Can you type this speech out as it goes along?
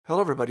Hello,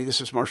 everybody. This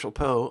is Marshall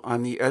Poe.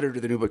 I'm the editor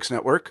of the New Books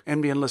Network.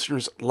 NBN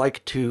listeners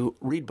like to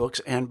read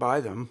books and buy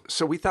them.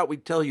 So we thought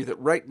we'd tell you that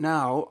right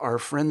now, our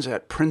friends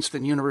at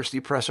Princeton University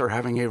Press are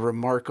having a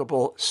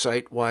remarkable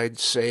site-wide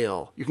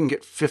sale. You can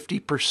get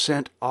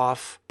 50%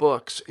 off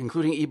books,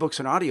 including ebooks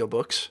and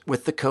audiobooks,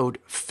 with the code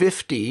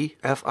 50,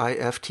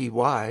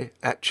 F-I-F-T-Y,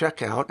 at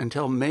checkout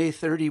until May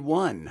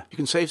 31. You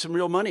can save some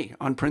real money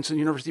on Princeton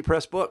University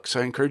Press books.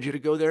 I encourage you to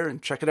go there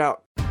and check it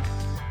out.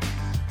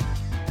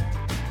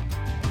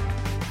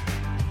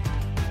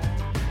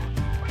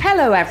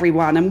 Hello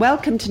everyone and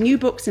welcome to New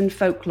Books in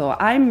Folklore.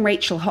 I'm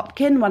Rachel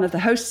Hopkin, one of the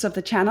hosts of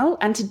the channel,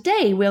 and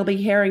today we'll be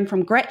hearing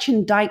from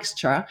Gretchen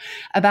Dykstra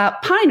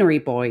about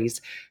Pinery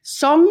Boys,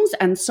 songs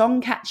and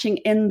song catching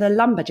in the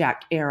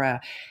lumberjack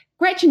era.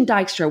 Gretchen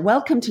Dykstra,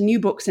 welcome to New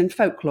Books in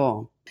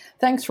Folklore.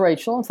 Thanks,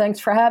 Rachel, and thanks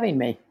for having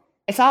me.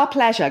 It's our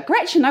pleasure.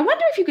 Gretchen, I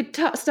wonder if you could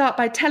start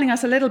by telling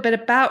us a little bit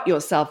about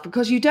yourself,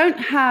 because you don't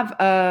have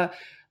a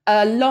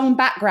long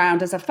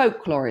background as a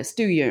folklorist,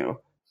 do you?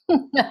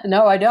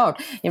 No, I don't.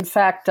 In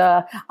fact,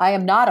 I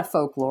am not a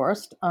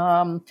folklorist,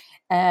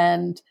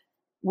 and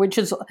which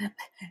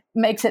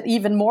makes it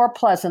even more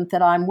pleasant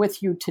that I'm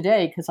with you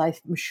today, because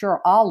I'm sure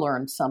I'll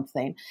learn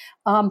something.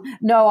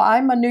 No,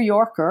 I'm a New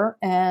Yorker,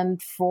 and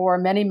for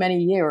many,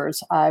 many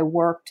years, I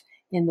worked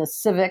in the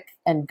civic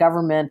and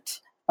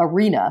government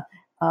arena,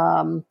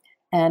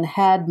 and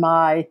had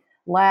my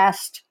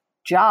last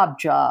job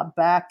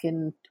back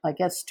in, I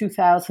guess,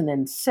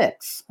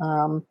 2006.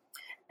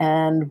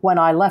 And when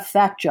I left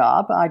that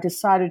job, I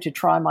decided to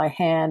try my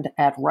hand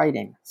at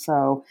writing.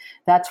 So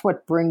that's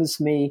what brings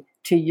me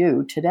to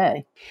you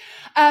today.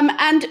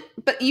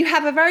 But you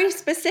have a very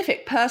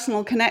specific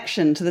personal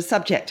connection to the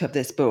subject of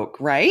this book,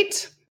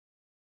 right?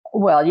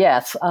 Well,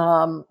 yes.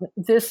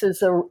 This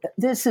is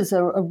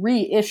a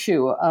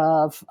reissue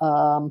of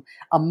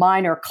a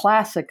minor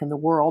classic in the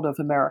world of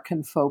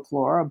American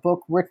folklore, a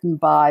book written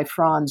by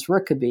Franz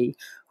Rickaby,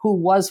 who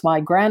was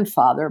my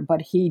grandfather,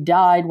 but he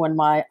died when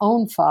my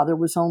own father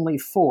was only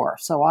 4.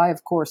 So I,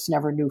 of course,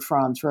 never knew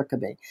Franz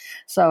Rickaby.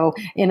 So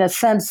in a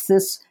sense,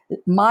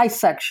 my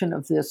section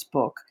of this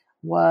book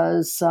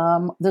was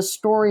the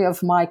story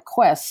of my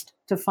quest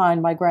to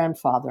find my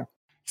grandfather.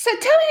 So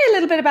tell me a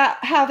little bit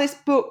about how this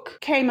book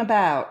came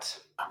about.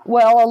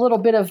 Well, a little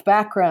bit of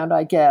background,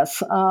 I guess.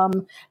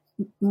 Franz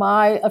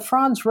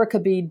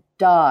Rickaby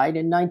died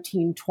in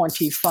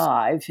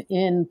 1925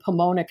 in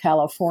Pomona,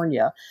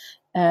 California.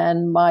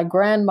 And my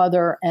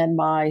grandmother and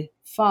my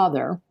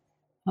father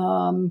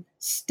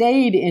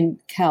stayed in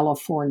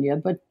California,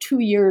 but 2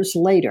 years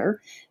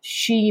later,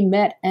 she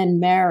met and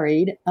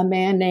married a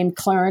man named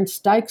Clarence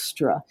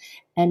Dykstra,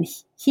 and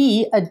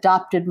he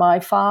adopted my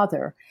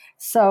father.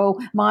 So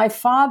my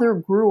father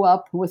grew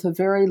up with a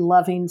very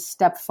loving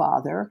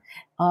stepfather,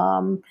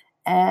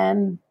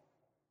 and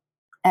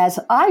as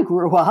I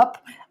grew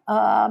up,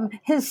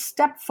 his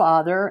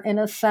stepfather, in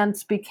a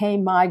sense,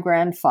 became my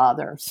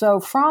grandfather. So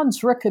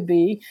Franz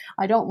Rickaby,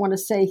 I don't want to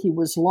say he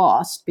was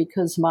lost,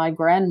 because my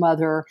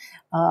grandmother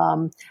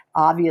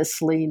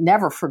obviously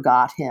never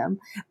forgot him,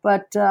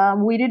 but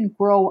we didn't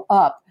grow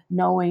up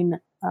knowing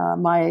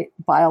my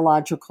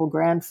biological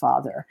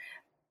grandfather.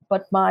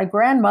 But my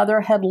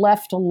grandmother had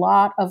left a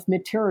lot of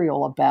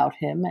material about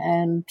him.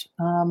 And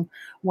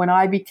when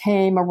I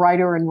became a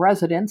writer in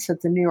residence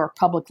at the New York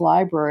Public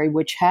Library,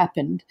 which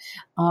happened,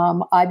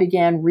 I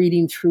began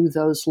reading through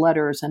those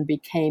letters and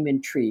became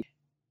intrigued.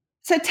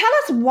 So tell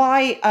us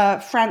why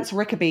Franz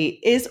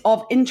Rickaby is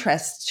of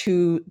interest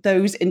to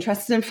those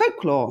interested in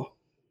folklore.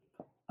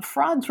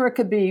 Franz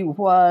Rickaby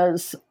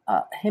was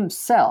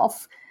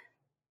himself.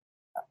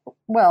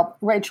 Well,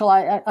 Rachel,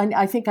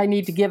 I think I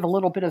need to give a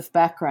little bit of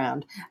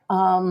background.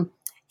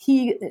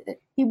 He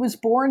was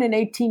born in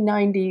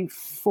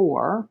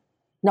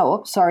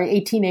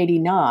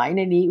 1889,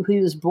 and he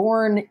was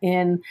born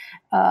in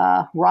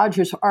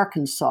Rogers,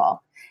 Arkansas.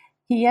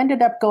 He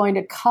ended up going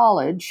to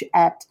college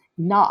at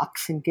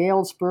Knox in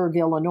Galesburg,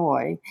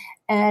 Illinois,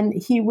 and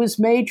he was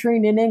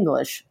majoring in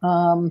English.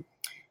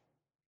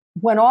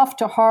 Went off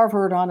to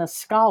Harvard on a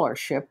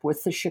scholarship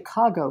with the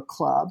Chicago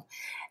Club.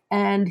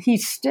 And he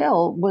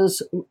still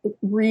was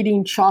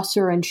reading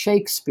Chaucer and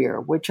Shakespeare,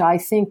 which I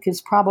think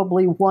is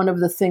probably one of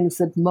the things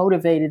that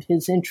motivated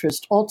his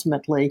interest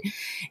ultimately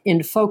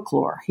in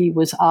folklore. He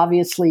was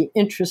obviously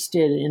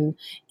interested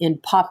in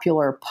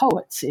popular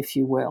poets, if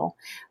you will.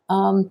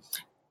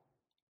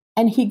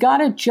 And he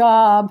got a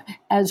job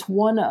as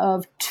one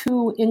of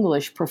 2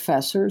 English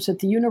professors at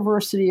the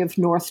University of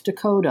North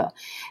Dakota.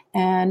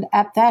 And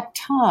at that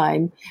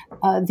time,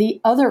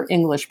 the other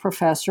English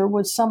professor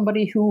was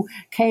somebody who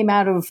came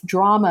out of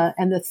drama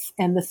and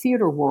the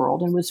theater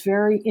world and was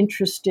very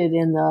interested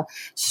in the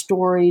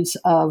stories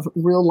of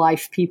real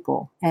life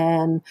people,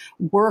 and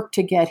worked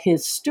to get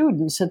his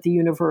students at the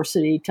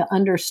university to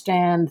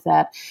understand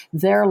that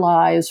their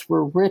lives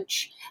were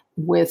rich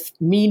with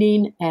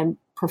meaning and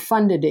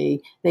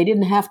profundity. They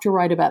didn't have to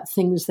write about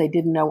things they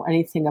didn't know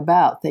anything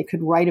about. They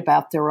could write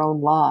about their own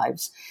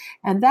lives.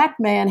 And that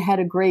man had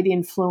a great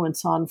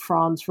influence on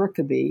Franz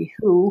Rickaby,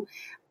 who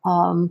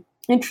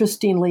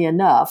interestingly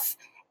enough,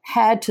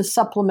 had to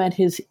supplement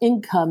his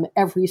income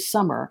every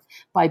summer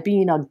by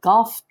being a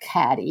golf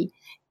caddy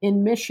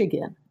in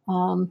Michigan.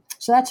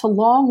 So that's a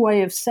long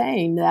way of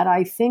saying that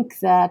I think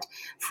that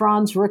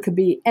Franz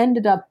Rickaby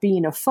ended up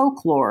being a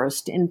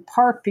folklorist in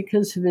part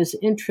because of his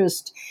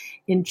interest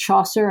in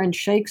Chaucer and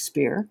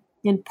Shakespeare,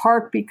 in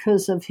part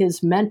because of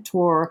his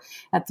mentor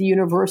at the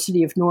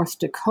University of North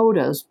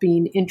Dakota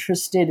being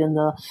interested in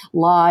the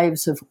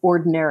lives of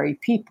ordinary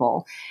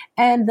people.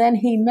 And then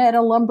he met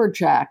a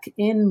lumberjack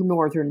in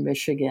northern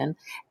Michigan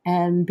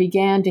and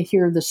began to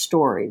hear the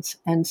stories.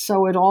 And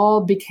so it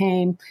all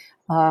became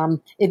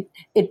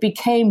it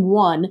became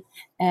one,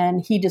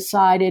 and he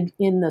decided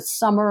in the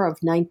summer of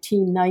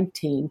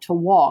 1919 to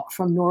walk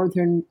from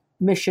northern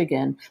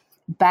Michigan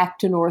back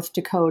to North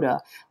Dakota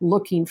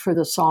looking for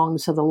the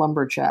songs of the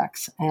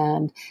lumberjacks.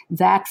 And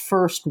that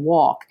first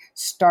walk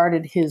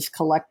started his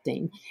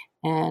collecting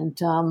and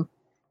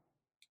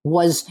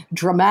was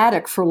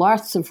dramatic for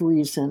lots of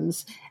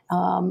reasons,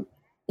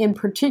 in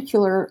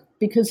particular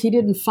because he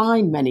didn't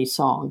find many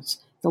songs.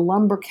 The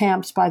lumber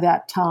camps by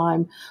that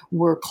time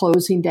were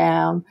closing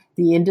down.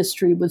 The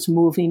industry was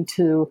moving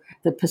to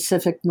the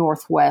Pacific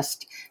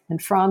Northwest. And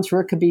Franz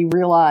Rickaby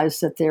realized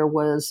that there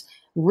was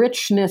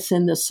richness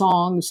in the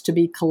songs to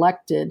be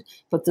collected,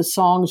 but the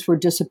songs were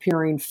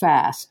disappearing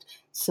fast.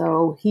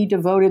 So he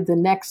devoted the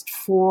next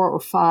 4 or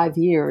 5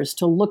 years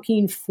to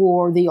looking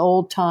for the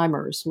old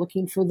timers,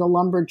 looking for the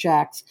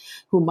lumberjacks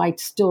who might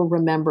still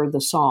remember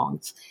the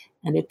songs.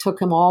 And it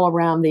took him all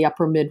around the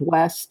upper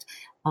Midwest.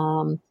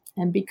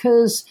 And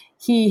because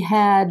he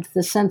had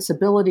the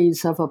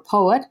sensibilities of a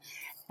poet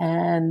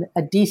and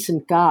a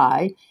decent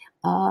guy,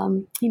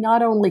 he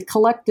not only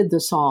collected the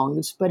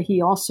songs, but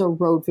he also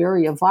wrote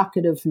very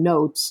evocative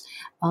notes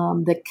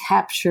that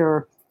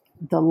capture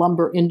the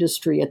lumber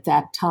industry at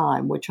that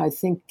time, which I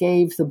think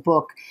gave the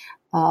book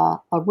a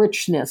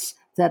richness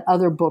that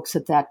other books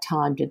at that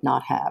time did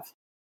not have.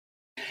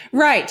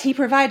 Right. He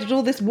provided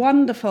all this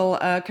wonderful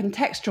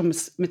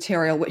contextual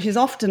material, which is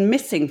often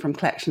missing from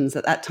collections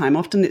at that time.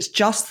 Often it's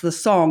just the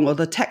song or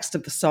the text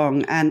of the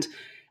song, and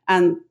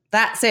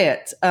that's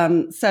it.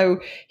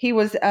 So he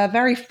was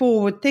very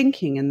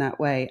forward-thinking in that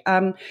way.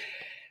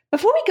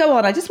 Before we go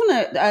on, I just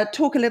want to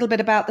talk a little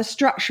bit about the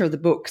structure of the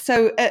book.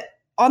 So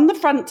on the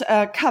front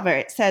cover,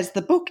 it says,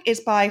 the book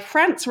is by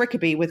Franz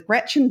Rickaby with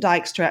Gretchen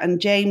Dykstra and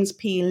James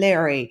P.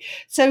 Leary.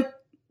 So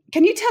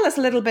can you tell us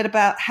a little bit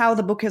about how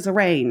the book is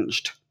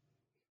arranged?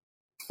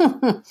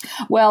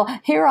 Well,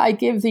 here I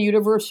give the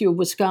University of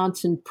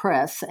Wisconsin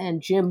Press and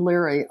Jim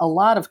Leary a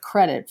lot of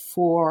credit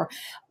for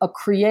a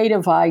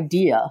creative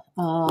idea.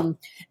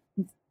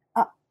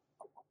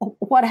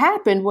 What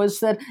happened was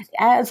that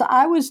as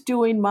I was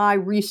doing my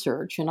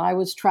research and I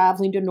was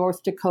traveling to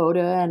North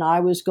Dakota and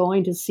I was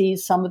going to see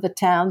some of the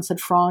towns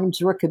that Franz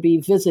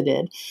Rickaby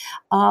visited,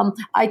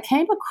 I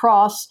came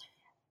across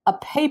a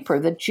paper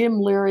that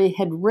Jim Leary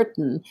had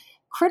written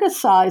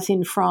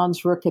criticizing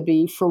Franz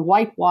Rickaby for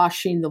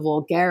whitewashing the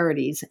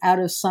vulgarities out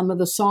of some of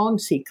the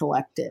songs he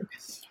collected.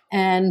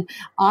 And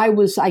I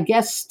was, I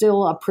guess,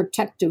 still a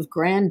protective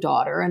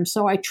granddaughter. And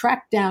so I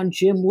tracked down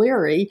Jim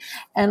Leary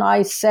and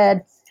I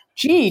said,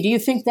 gee, do you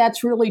think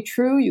that's really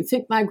true? You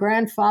think my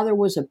grandfather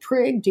was a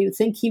prig? Do you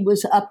think he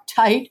was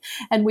uptight?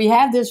 And we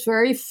had this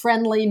very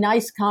friendly,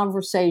 nice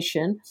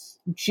conversation.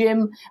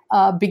 Jim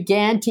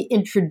began to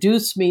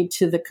introduce me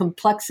to the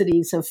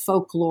complexities of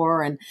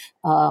folklore and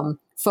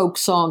folk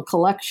song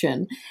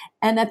collection.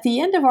 And at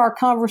the end of our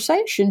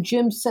conversation,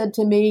 Jim said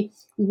to me,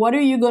 what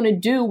are you going to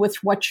do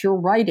with what you're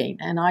writing?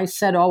 And I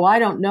said, oh, I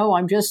don't know.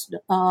 I'm just,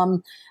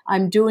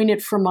 I'm doing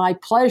it for my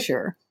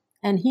pleasure.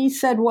 And he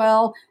said,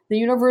 well, the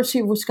University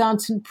of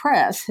Wisconsin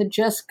Press had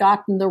just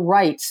gotten the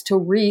rights to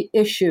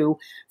reissue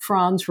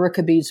Franz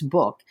Rickaby's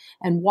book.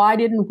 And why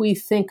didn't we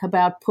think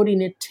about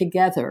putting it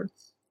together?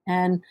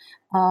 And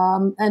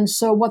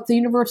so what the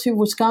University of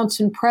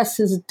Wisconsin Press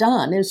has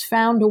done is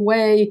found a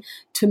way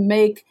to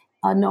make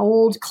an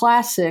old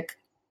classic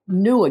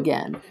new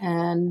again.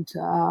 And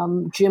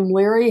Jim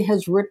Leary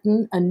has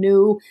written a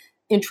new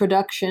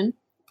introduction,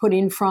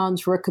 putting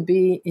Franz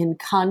Rickaby in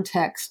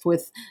context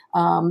with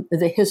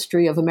the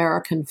history of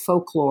American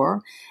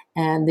folklore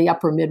and the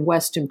Upper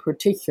Midwest in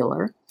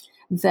particular.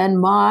 Then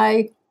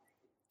my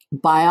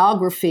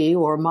biography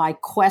or my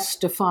quest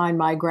to find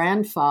my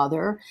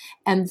grandfather,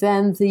 and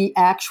then the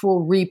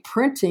actual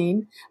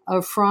reprinting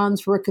of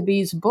Franz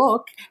Rickaby's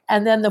book.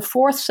 And then the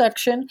fourth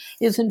section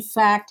is, in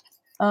fact,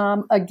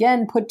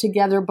 again put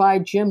together by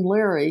Jim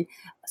Leary,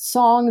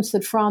 songs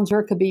that Franz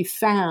Rickaby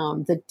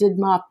found that did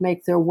not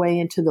make their way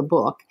into the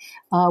book,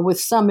 with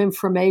some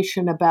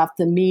information about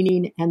the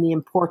meaning and the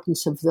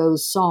importance of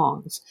those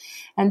songs.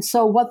 And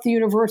so what the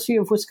University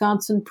of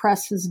Wisconsin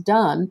Press has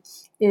done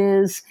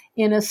is,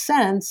 in a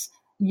sense,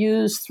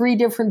 use 3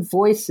 different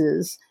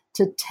voices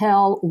to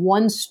tell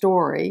one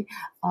story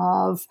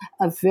of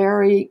a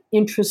very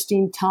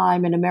interesting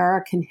time in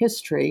American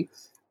history,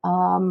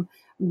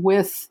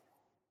 with,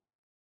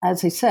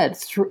 as I said,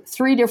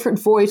 3 different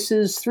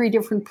voices, 3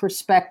 different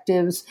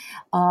perspectives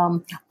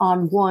on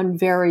one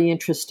very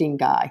interesting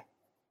guy.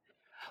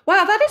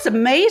 Wow, that is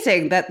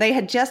amazing that they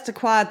had just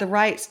acquired the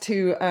rights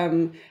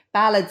to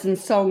ballads and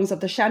songs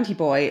of the Shanty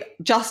Boy,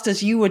 just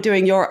as you were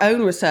doing your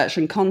own research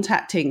and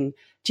contacting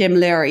Jim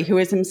Leary, who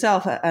is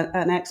himself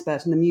an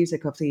expert in the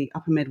music of the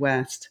Upper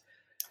Midwest.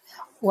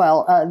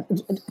 Well,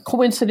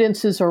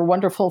 coincidences are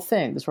wonderful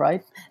things,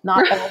 right?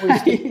 Not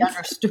always to be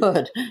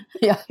understood.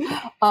 Yeah.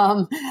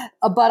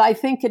 But I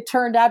think it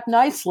turned out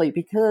nicely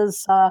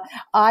because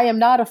I am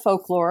not a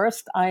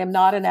folklorist. I am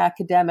not an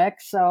academic.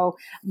 So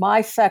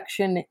my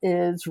section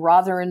is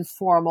rather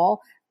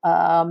informal,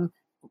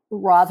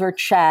 rather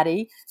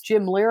chatty.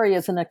 Jim Leary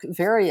is a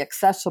very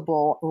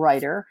accessible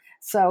writer.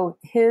 So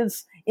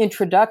his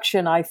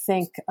introduction, I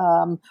think,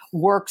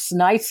 works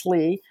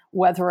nicely,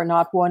 whether or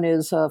not one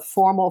is a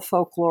formal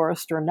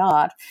folklorist or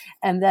not.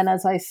 And then,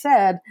 as I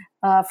said,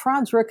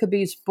 Franz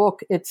Rickaby's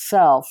book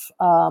itself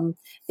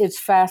is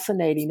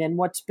fascinating. And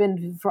what's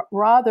been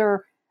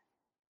rather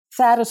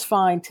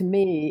satisfying to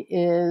me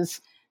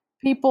is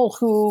people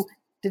who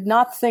did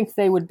not think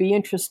they would be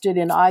interested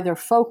in either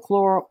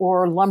folklore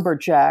or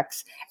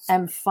lumberjacks,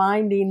 and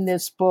finding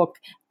this book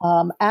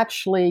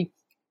actually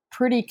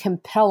pretty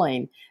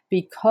compelling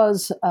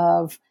because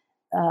of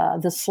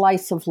the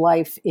slice of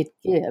life it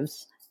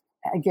gives,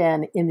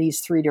 again, in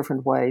these three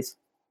different ways.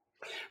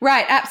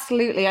 Right,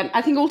 absolutely. And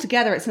I think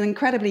altogether it's an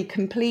incredibly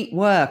complete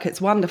work. It's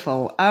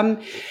wonderful.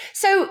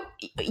 So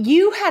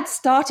you had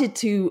started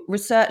to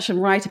research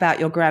and write about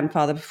your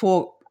grandfather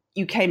before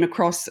you came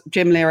across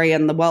Jim Leary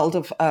and the world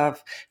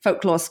of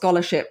folklore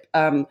scholarship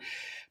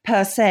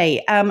per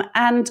se.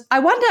 And I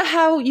wonder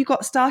how you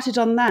got started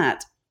on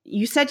that.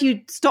 You said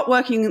you stopped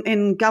working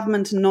in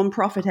government and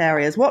non-profit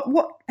areas.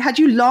 What had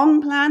you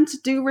long planned to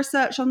do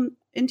research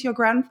into your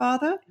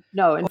grandfather?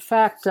 No, in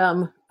fact,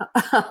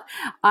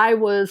 I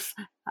was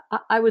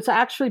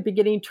actually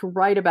beginning to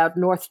write about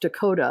North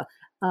Dakota.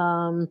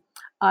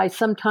 I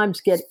sometimes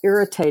get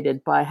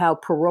irritated by how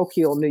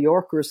parochial New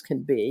Yorkers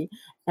can be,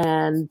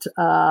 and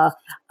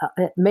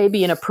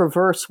maybe in a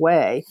perverse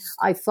way.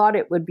 I thought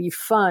it would be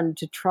fun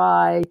to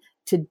try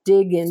to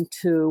dig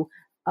into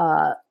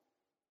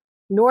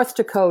North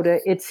Dakota,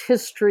 its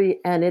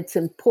history and its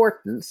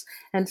importance.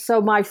 And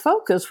so my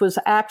focus was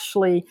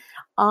actually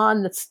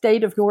on the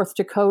state of North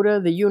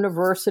Dakota, the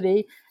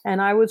university,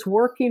 and I was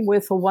working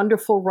with a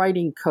wonderful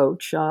writing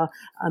coach, a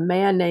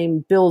man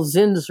named Bill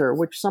Zinsser,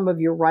 which some of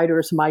your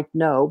writers might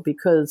know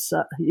because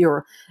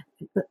your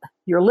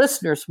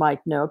listeners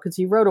might know, because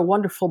he wrote a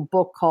wonderful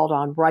book called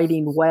On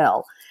Writing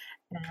Well.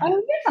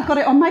 Oh, yes, I've got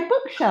it on my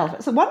bookshelf.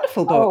 It's a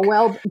wonderful book. Oh,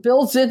 well,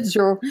 Bill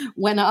Zinsser,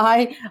 when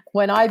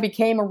I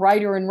became a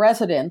writer in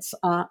residence,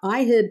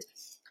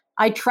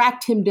 I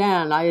tracked him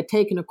down. I had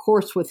taken a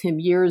course with him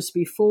years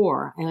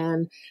before,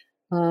 and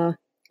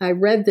I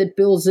read that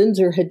Bill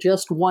Zinsser had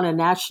just won a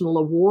national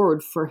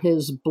award for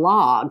his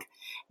blog.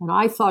 And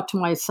I thought to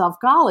myself,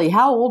 golly,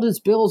 how old is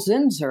Bill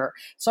Zinsser?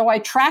 So I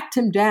tracked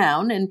him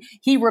down, and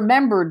he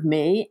remembered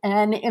me.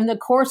 And in the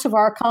course of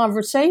our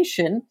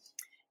conversation,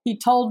 he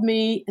told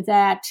me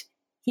that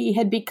he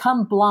had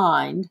become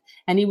blind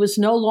and he was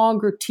no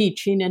longer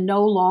teaching and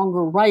no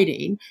longer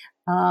writing,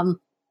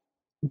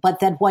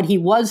 but that what he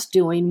was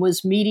doing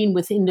was meeting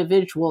with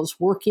individuals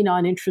working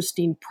on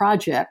interesting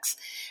projects,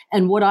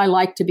 and would I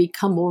like to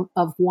become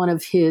one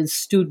of his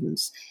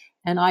students?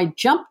 And I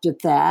jumped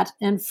at that,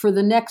 and for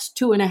the next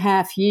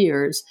 2.5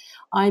 years,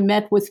 I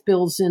met with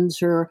Bill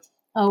Zinsser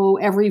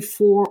every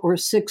 4 or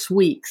 6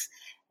 weeks.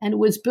 And it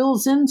was Bill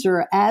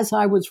Zinsser, as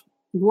I was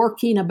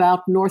working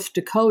about North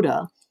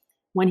Dakota,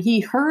 when he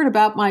heard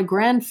about my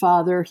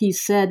grandfather, he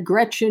said,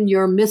 "Gretchen,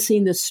 you're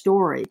missing the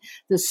story.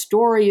 The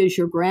story is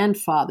your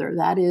grandfather.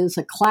 That is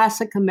a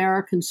classic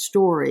American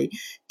story.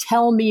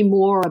 Tell me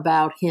more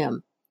about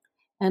him."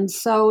 And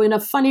so in a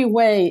funny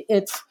way,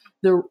 it's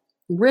the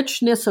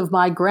richness of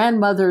my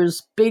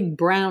grandmother's big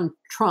brown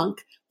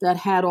trunk that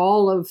had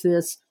all of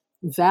this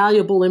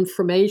valuable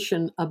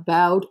information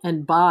about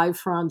and by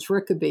Franz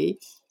Rickaby,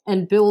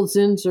 and Bill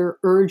Zinsser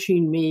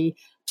urging me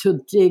to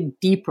dig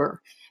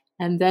deeper.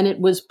 And then it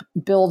was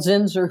Bill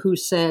Zinsser who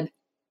said,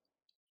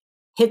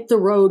 "Hit the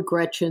road,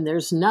 Gretchen.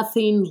 There's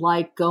nothing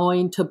like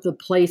going to the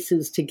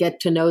places to get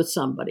to know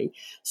somebody."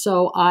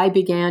 So I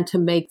began to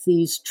make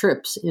these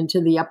trips into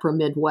the Upper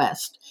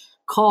Midwest,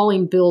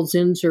 calling Bill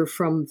Zinsser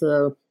from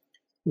the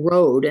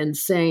road and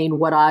saying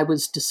what I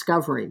was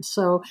discovering.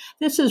 So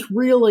this is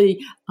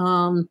really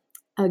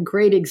a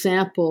great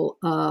example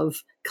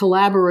of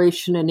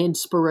collaboration and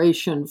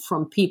inspiration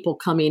from people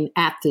coming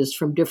at this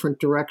from different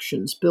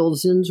directions. Bill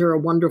Zinsser, a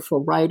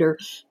wonderful writer,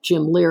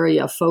 Jim Leary,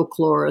 a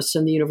folklorist,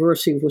 and the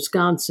University of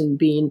Wisconsin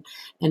being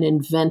an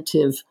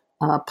inventive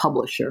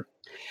publisher.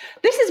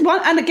 This is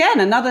one, and again,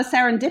 another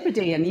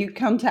serendipity, and you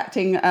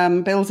contacting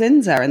Bill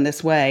Zinsser in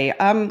this way.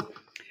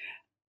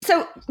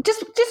 So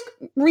just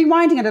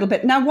rewinding a little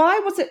bit. Now, why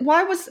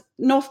was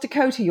North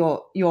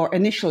Dakota your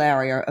initial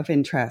area of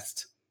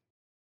interest?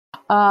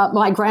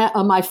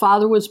 My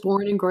father was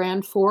born in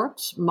Grand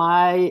Forks.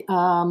 My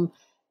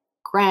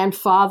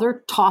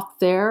grandfather taught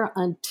there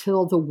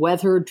until the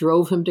weather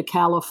drove him to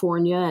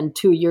California, and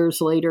 2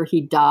 years later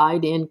he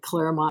died in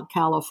Claremont,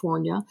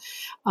 California.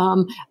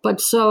 But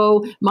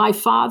so my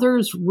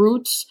father's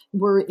roots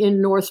were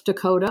in North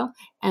Dakota,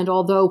 and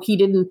although he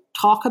didn't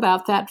talk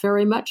about that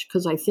very much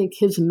because I think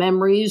his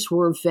memories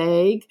were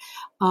vague,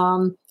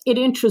 it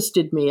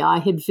interested me. I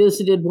had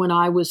visited when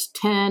I was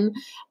 10.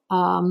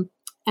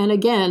 And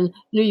again,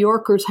 New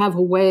Yorkers have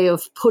a way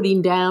of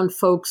putting down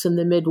folks in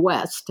the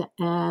Midwest.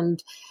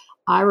 And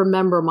I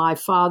remember my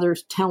father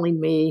telling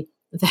me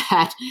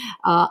that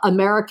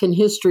American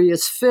history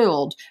is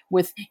filled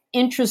with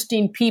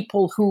interesting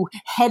people who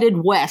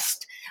headed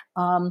west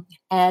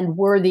and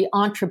were the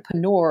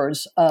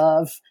entrepreneurs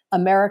of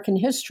American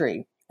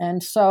history.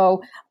 And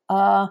so,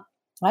 I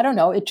don't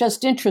know, it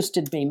just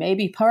interested me.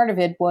 Maybe part of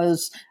it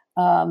was,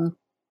 I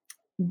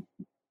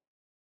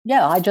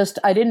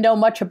didn't know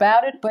much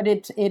about it, but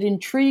it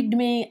intrigued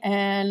me,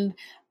 and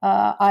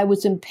I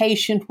was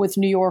impatient with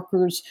New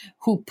Yorkers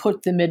who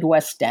put the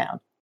Midwest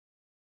down.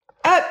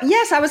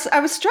 Yes, I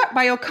was struck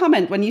by your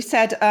comment when you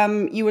said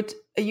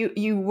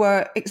you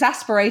were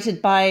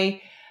exasperated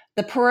by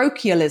the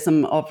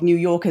parochialism of New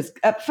Yorkers.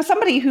 For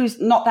somebody who's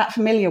not that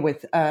familiar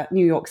with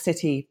New York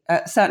City,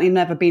 certainly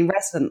never been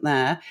resident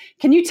there,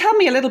 can you tell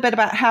me a little bit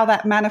about how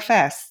that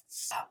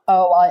manifests?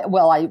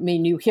 I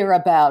mean, you hear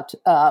about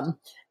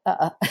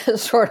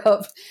sort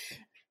of.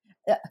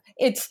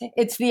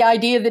 It's the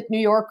idea that New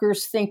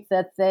Yorkers think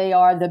that they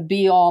are the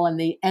be all and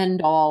the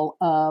end all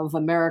of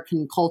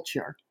American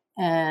culture.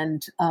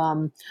 And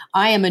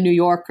I am a New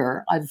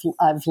Yorker.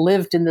 I've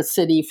lived in the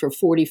city for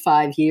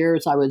 45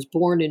 years. I was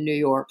born in New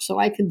York. So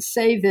I can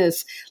say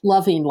this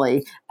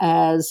lovingly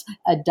as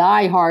a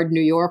diehard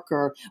New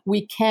Yorker.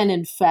 We can,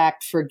 in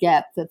fact,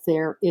 forget that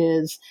there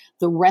is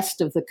the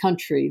rest of the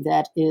country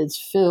that is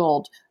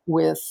filled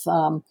with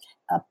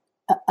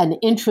an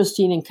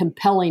interesting and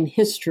compelling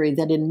history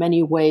that in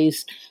many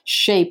ways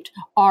shaped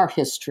our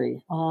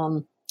history.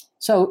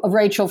 So,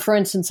 Rachel, for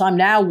instance, I'm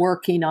now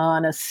working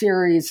on a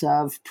series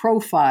of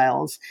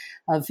profiles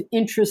of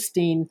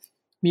interesting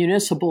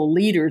municipal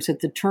leaders at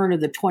the turn of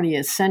the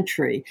 20th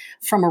century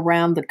from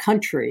around the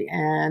country.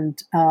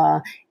 And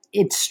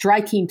it's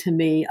striking to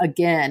me,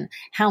 again,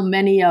 how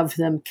many of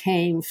them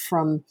came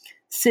from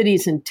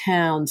cities and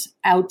towns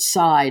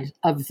outside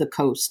of the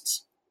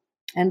coasts.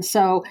 And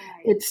so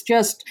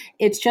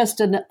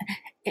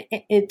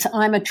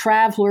I'm a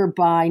traveler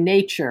by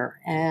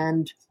nature,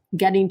 and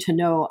getting to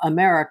know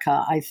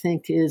America, I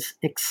think, is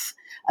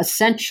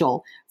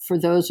essential for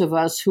those of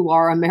us who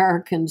are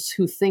Americans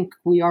who think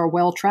we are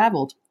well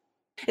traveled.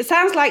 It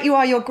sounds like you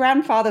are your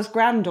grandfather's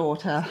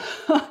granddaughter.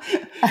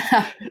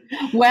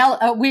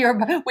 Well,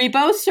 we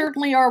both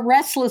certainly are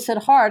restless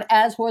at heart,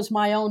 as was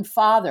my own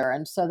father.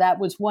 And so that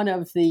was one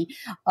of the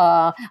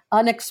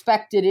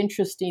unexpected,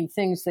 interesting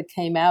things that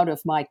came out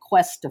of my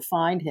quest to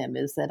find him,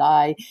 is that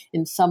I,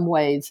 in some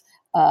ways,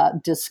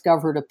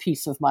 discovered a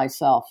piece of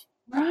myself.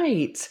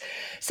 Right.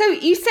 So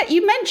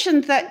you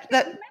mentioned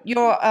that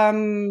your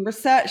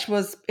research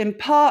was in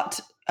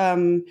part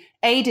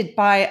aided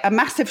by a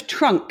massive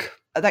trunk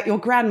that your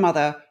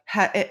grandmother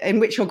in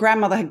which your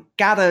grandmother had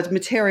gathered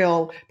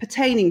material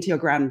pertaining to your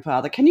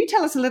grandfather. Can you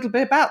tell us a little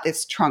bit about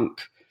this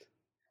trunk?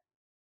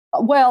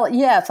 Well,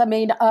 yes. I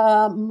mean,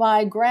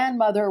 my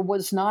grandmother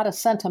was not a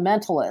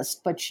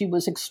sentimentalist, but she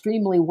was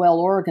extremely well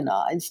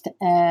organized.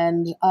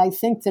 And I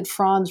think that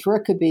Franz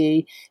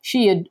Rickaby,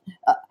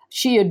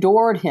 she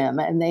adored him,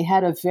 and they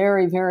had a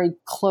very, very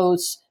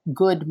close,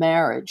 good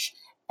marriage.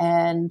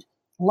 And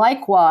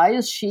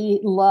likewise, she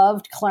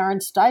loved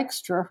Clarence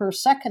Dykstra, her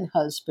second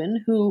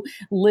husband, who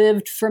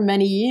lived for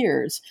many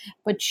years.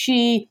 But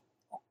she,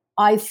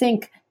 I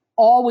think,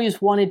 always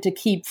wanted to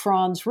keep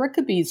Franz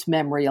Rickaby's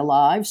memory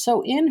alive.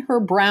 So in her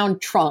brown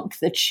trunk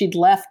that she'd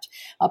left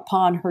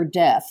upon her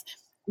death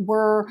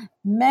were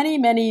many,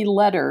 many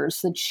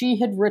letters that she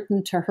had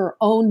written to her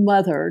own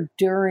mother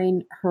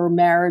during her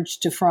marriage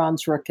to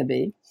Franz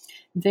Rickaby.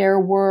 There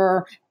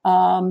were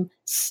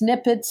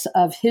snippets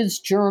of his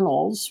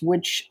journals,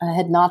 which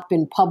had not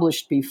been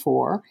published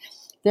before.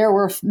 There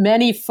were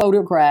many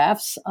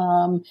photographs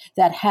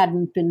that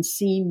hadn't been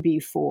seen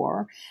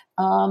before.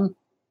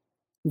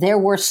 There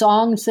were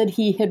songs that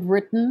he had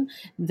written.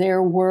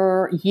 There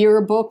were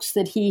yearbooks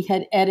that he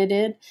had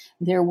edited.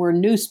 There were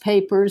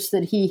newspapers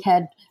that he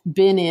had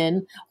been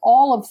in.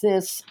 All of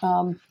this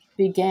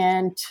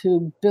began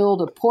to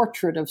build a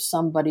portrait of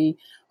somebody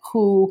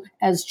who,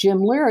 as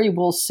Jim Leary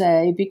will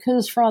say,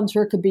 because Franz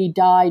Rickaby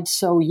died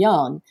so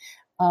young,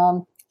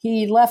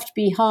 he left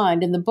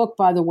behind, and the book,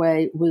 by the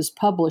way, was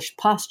published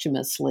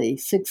posthumously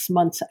 6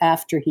 months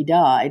after he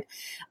died.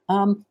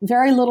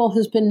 Very little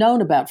has been known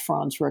about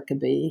Franz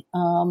Rickaby,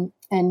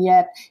 and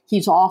yet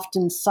he's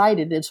often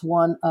cited as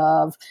one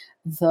of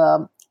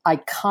the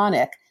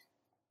iconic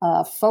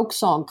folk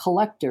song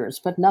collectors,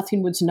 but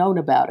nothing was known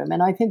about him.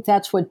 And I think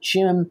that's what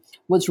Jim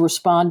was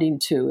responding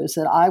to, is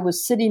that I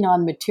was sitting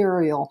on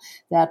material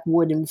that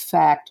would, in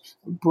fact,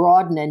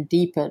 broaden and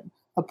deepen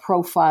a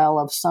profile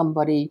of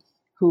somebody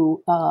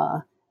who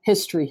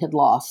history had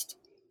lost.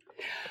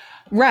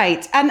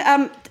 Right.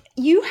 And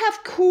you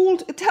have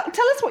called, tell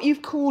us what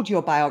you've called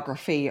your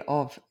biography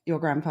of your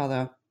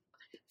grandfather.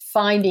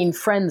 Finding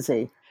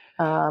Frenzy.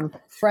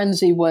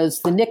 Frenzy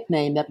was the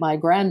nickname that my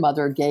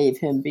grandmother gave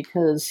him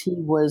because he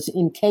was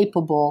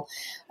incapable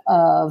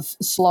of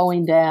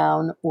slowing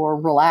down or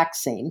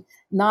relaxing,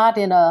 not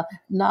in a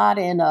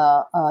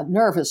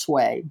nervous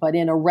way, but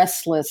in a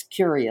restless,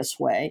 curious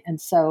way. And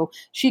so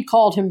she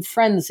called him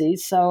Frenzy.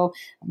 So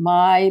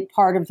my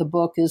part of the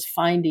book is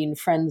Finding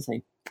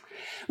Frenzy.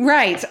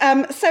 Right.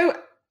 So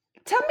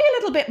tell me a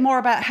little bit more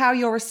about how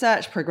your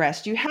research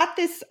progressed. You had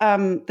this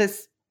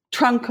this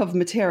trunk of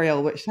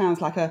material, which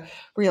sounds like a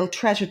real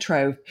treasure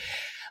trove.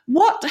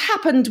 What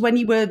happened when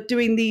you were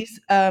doing these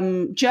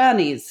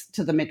journeys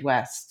to the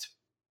Midwest?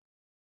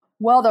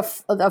 Well,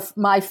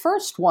 my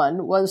first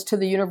one was to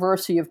the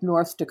University of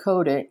North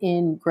Dakota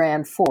in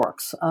Grand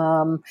Forks,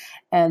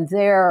 and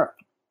there,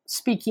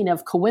 speaking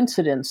of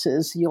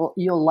coincidences,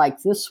 you'll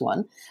like this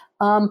one.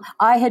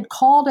 I had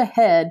called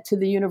ahead to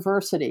the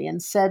university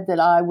and said that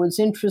I was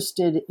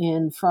interested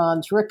in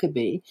Franz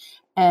Rickaby,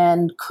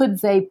 and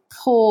could they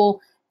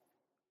pull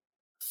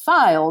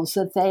files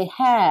that they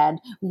had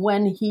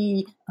when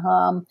he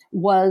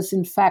was,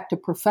 in fact, a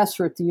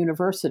professor at the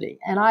university.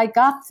 And I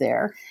got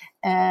there,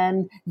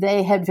 and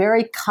they had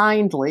very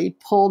kindly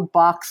pulled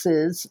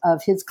boxes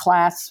of his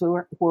class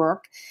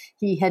work.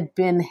 He had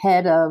been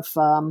head of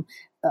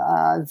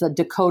the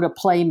Dakota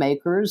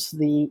Playmakers,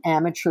 the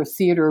amateur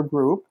theater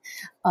group.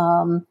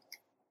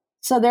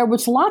 So there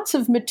was lots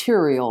of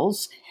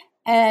materials,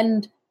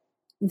 and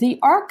the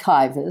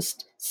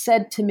archivist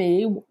said to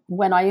me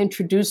when I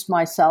introduced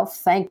myself,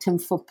 thanked him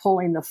for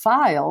pulling the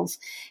files,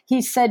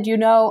 he said, you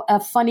know, a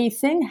funny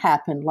thing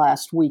happened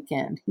last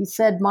weekend. He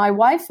said, my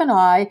wife and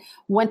I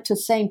went to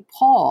St.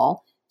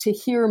 Paul to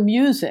hear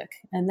music.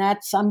 And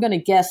that's, I'm going to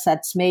guess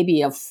that's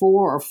maybe a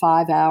 4 or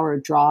 5 hour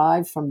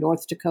drive from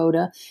North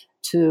Dakota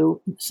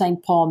to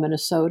St. Paul,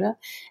 Minnesota.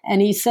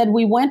 And he said,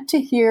 we went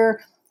to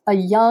hear a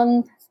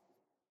young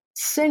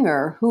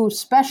singer who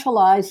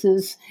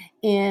specializes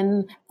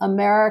in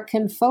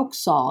American folk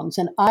songs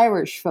and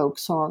Irish folk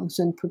songs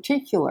in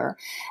particular.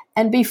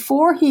 And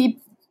before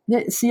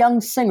this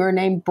young singer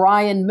named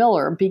Brian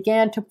Miller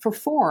began to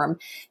perform,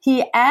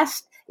 he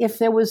asked if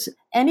there was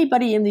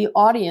anybody in the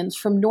audience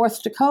from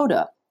North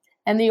Dakota.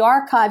 And the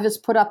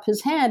archivist put up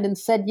his hand and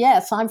said,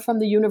 yes, I'm from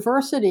the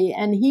university.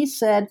 And he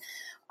said,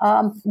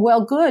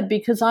 well, good,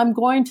 because I'm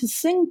going to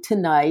sing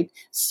tonight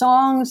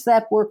songs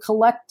that were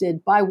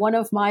collected by one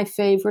of my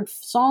favorite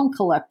song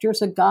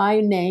collectors, a guy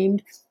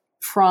named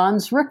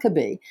Franz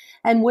Rickaby.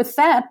 And with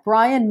that,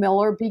 Brian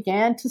Miller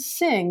began to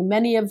sing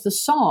many of the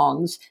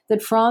songs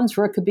that Franz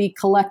Rickaby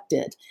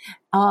collected.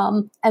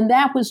 And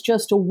that was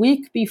just a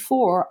week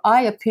before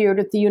I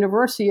appeared at the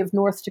University of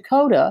North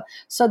Dakota.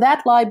 So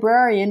that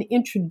librarian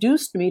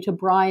introduced me to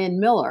Brian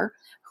Miller,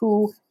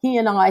 who he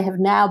and I have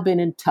now been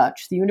in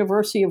touch. The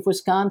University of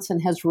Wisconsin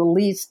has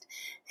released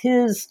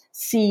his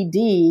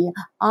CD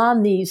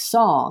on these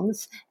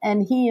songs,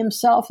 and he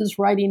himself is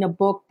writing a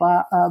book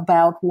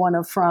about one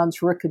of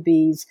Franz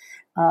Rickaby's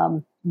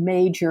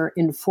major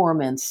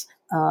informants,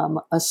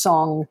 a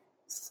song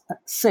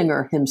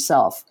singer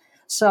himself.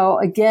 So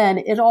again,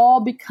 it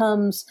all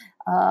becomes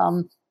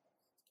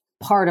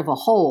part of a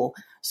whole.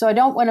 So I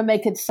don't want to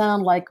make it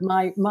sound like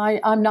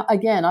I'm not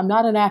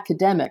an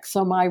academic.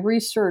 So my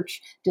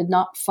research did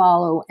not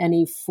follow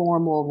any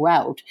formal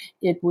route.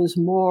 It was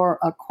more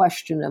a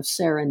question of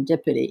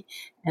serendipity.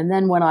 And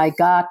then when I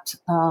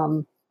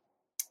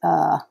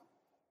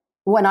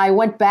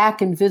went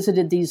back and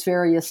visited these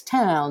various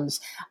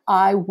towns,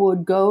 I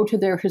would go to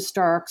their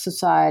historic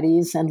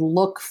societies and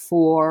look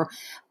for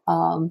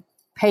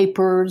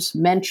papers,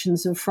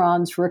 mentions of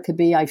Franz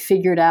Rickaby. I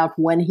figured out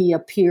when he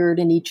appeared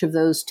in each of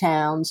those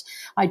towns.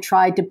 I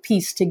tried to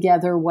piece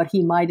together what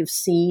he might have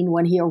seen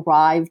when he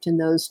arrived in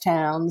those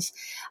towns.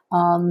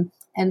 And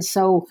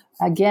so,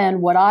 again,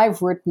 what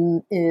I've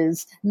written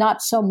is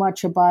not so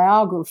much a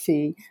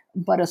biography,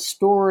 but a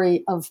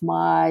story of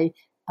my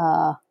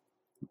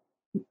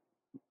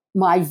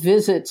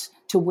visits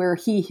to where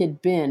he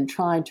had been,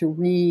 trying to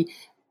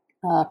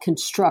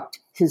reconstruct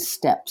his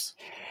steps.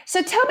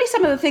 So tell me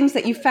some of the things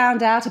that you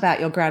found out about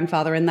your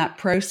grandfather in that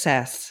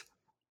process.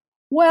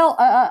 Well,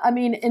 I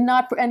mean, in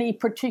not any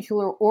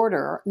particular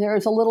order,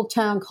 there's a little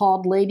town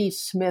called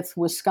Ladysmith,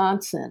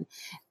 Wisconsin,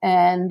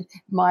 and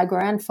my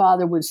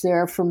grandfather was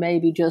there for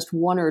maybe just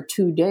 1 or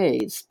 2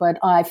 days, but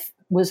I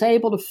was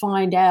able to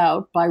find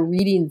out by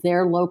reading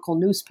their local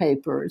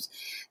newspapers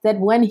that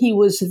when he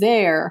was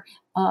there,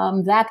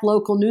 that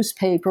local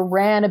newspaper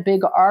ran a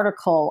big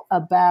article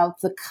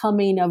about the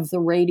coming of the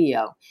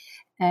radio.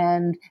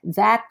 And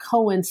that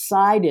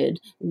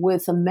coincided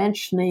with a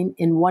mentioning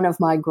in one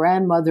of my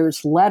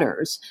grandmother's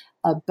letters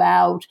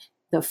about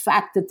the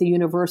fact that the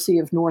University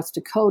of North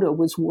Dakota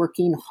was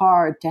working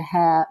hard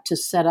to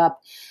set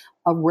up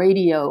a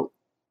radio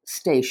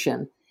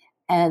station.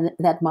 and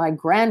that my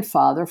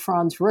grandfather,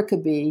 Franz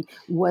Rickaby,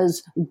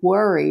 was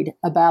worried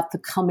about the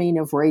coming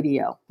of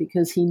radio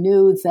because he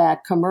knew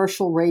that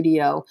commercial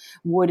radio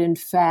would in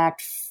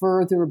fact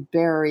further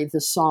bury the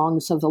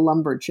songs of the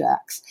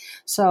lumberjacks.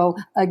 So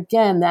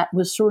again, that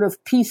was sort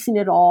of piecing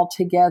it all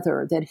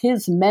together, that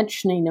his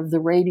mentioning of the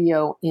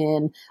radio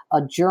in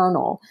a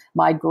journal,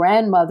 my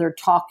grandmother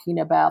talking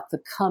about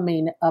the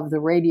coming of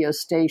the radio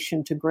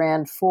station to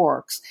Grand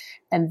Forks,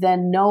 and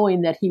then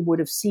knowing that he would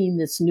have seen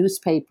this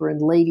newspaper in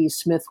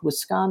Ladysmith,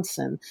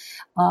 Wisconsin,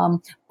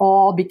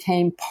 all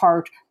became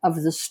part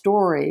of the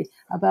story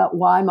about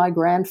why my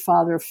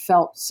grandfather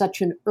felt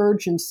such an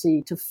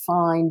urgency to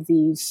find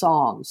these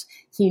songs.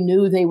 He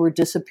knew they were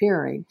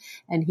disappearing,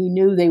 and he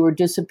knew they were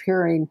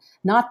disappearing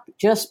not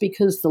just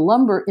because the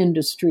lumber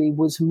industry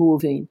was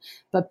moving,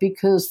 but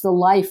because the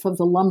life of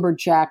the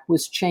lumberjack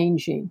was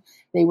changing.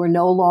 They were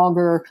no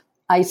longer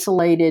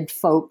isolated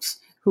folks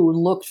who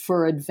looked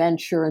for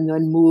adventure and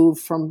then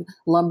moved from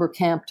lumber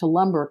camp to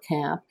lumber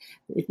camp.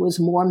 It was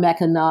more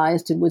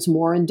mechanized, it was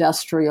more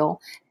industrial,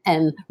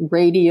 and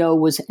radio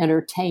was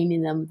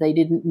entertaining them. They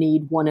didn't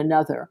need one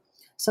another.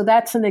 So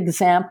that's an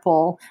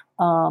example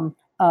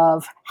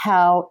of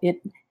how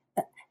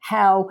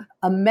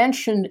a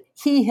mention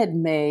he had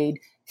made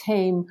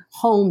came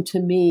home to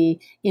me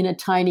in a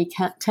tiny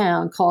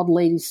town called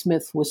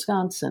Ladysmith,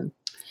 Wisconsin.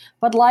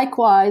 But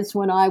likewise,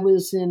 when I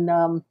was in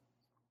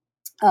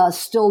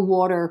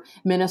Stillwater,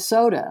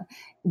 Minnesota,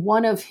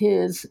 one of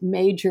his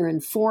major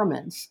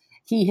informants,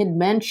 he had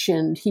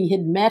mentioned he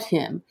had met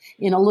him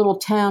in a little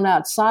town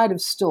outside of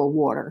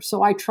Stillwater.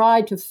 So I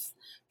tried to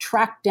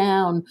track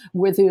down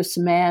where this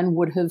man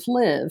would have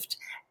lived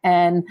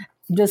and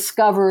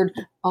discovered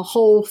a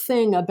whole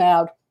thing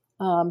about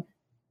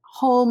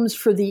homes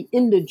for the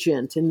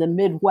indigent in the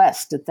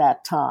Midwest at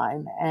that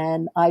time.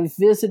 And I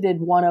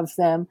visited one of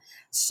them,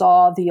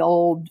 saw the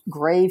old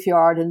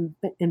graveyard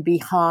and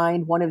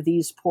behind one of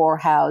these poor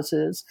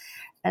houses.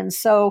 And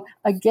so,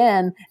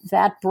 again,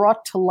 that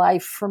brought to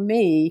life for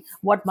me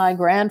what my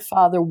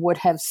grandfather would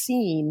have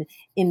seen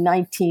in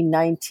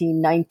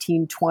 1919,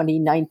 1920,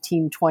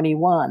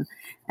 1921.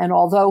 And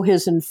although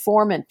his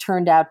informant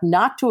turned out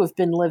not to have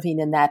been living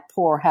in that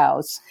poor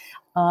house,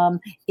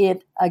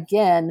 it,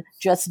 again,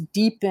 just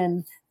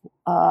deepened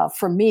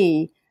for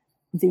me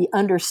the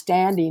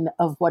understanding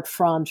of what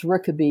Franz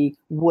Rickaby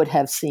would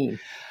have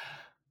seen.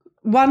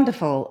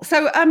 Wonderful.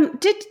 So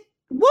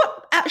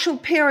what actual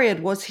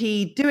period was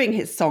he doing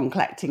his song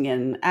collecting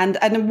in? And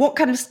in what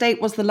kind of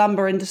state was the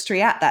lumber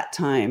industry at that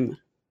time?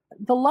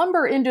 The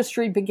lumber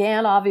industry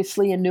began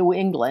obviously in New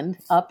England,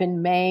 up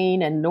in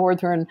Maine and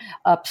northern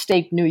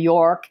upstate New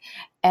York.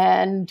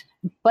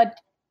 But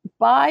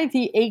by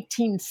the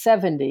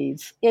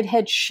 1870s, it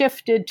had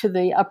shifted to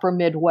the upper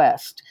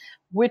Midwest,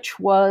 which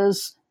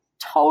was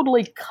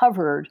totally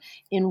covered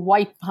in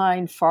white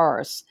pine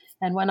forests.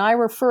 And when I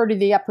refer to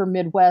the upper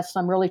Midwest,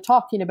 I'm really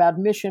talking about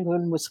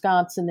Michigan,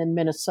 Wisconsin, and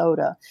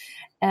Minnesota.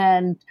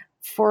 And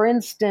for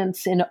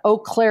instance, in Eau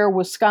Claire,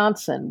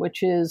 Wisconsin,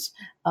 which is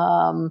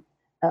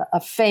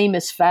a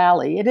famous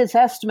valley, it is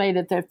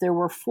estimated that there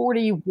were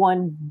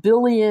 41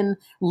 billion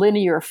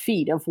linear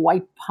feet of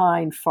white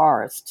pine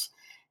forests.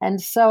 And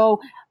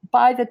so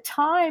by the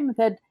time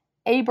that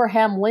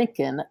Abraham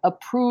Lincoln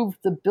approved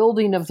the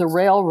building of the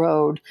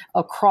railroad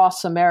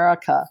across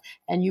America,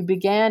 and you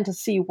began to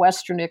see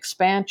Western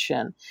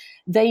expansion,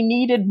 they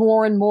needed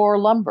more and more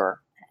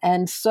lumber.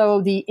 And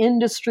so the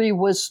industry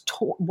was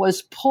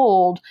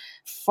pulled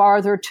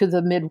farther to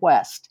the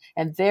Midwest.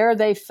 And there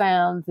they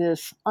found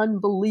this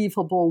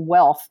unbelievable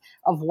wealth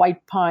of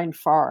white pine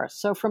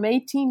forests. So from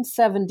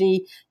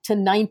 1870 to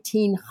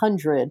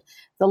 1900,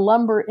 the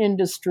lumber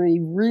industry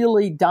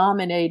really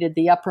dominated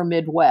the upper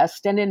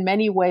Midwest and in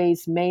many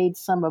ways made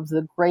some of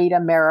the great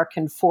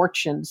American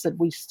fortunes that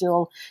we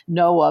still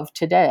know of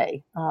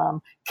today.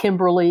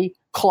 Kimberly,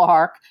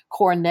 Clark,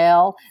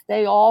 Cornell,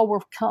 they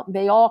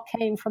all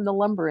came from the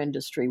lumber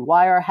industry.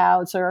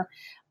 Weyerhaeuser.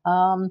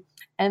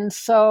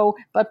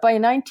 But by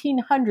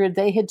 1900,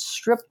 they had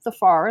stripped the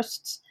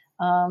forests.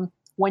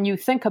 When you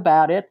think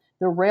about it,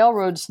 the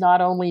railroads not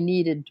only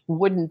needed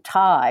wooden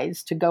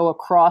ties to go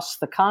across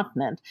the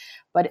continent,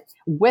 but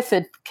with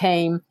it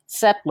came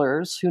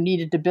settlers who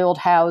needed to build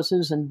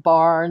houses and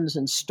barns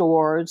and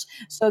stores.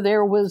 So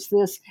there was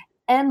this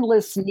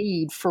endless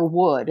need for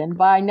wood. And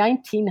by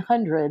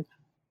 1900,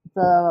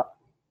 the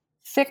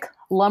thick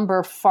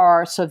lumber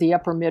forests of the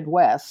upper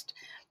Midwest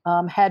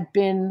had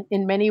been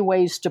in many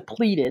ways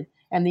depleted,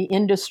 and the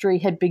industry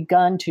had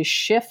begun to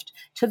shift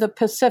to the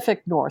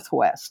Pacific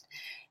Northwest.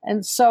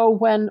 And so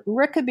when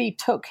Rickaby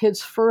took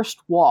his first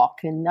walk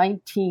in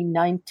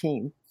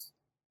 1919,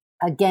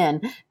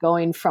 again,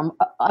 going from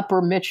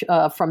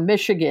from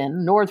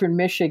Michigan, northern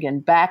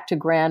Michigan, back to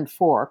Grand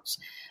Forks,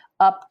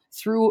 up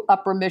through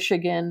upper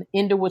Michigan,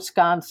 into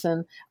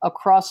Wisconsin,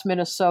 across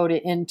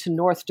Minnesota, into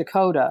North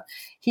Dakota,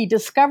 he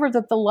discovered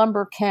that the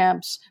lumber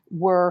camps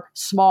were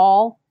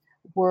small,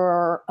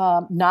 were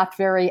not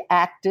very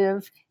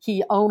active.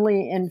 He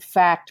only, in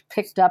fact,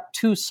 picked up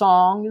 2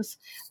 songs.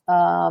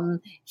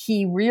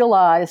 He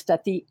realized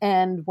at the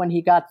end, when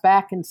he got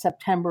back in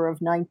September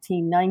of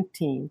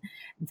 1919,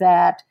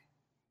 that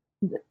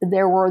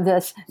there were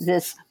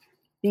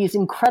these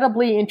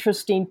incredibly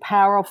interesting,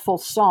 powerful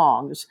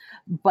songs,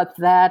 but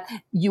that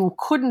you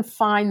couldn't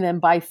find them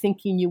by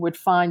thinking you would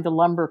find the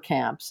lumber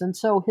camps. And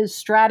so his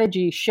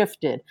strategy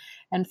shifted.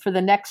 And for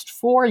the next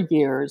 4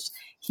 years,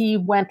 he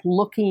went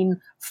looking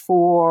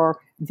for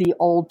the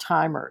old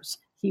timers.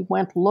 He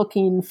went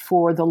looking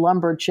for the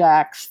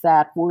lumberjacks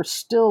that were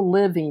still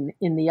living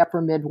in the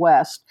upper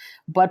Midwest,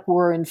 but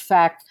were in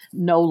fact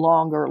no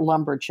longer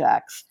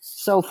lumberjacks.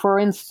 So for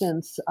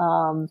instance,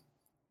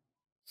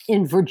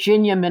 in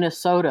Virginia,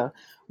 Minnesota,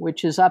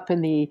 which is up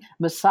in the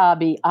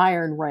Mesabi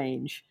Iron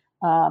Range,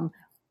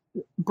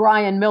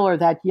 Brian Miller,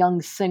 that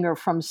young singer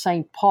from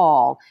St.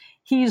 Paul,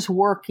 he's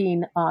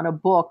working on a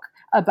book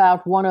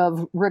about one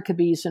of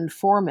Rickaby's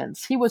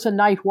informants. He was a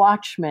night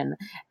watchman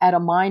at a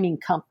mining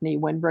company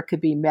when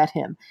Rickeby met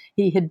him.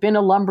 He had been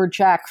a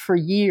lumberjack for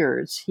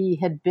years. He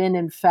had been,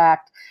 in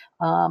fact,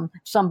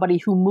 somebody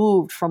who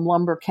moved from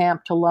lumber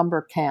camp to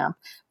lumber camp.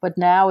 But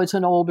now, as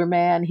an older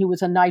man, he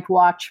was a night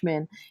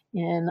watchman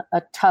in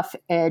a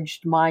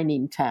tough-edged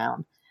mining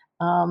town.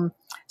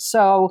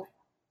 So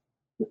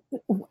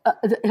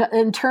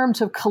in terms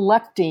of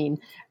collecting,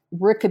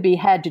 Rickeby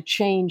had to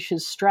change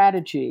his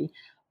strategy.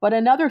 But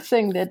another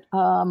thing that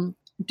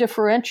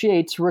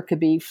differentiates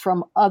Rickeby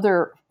from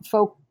other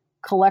folk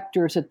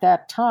collectors at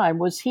that time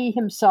was he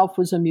himself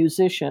was a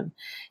musician.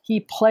 He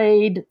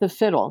played the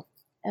fiddle.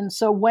 And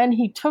so when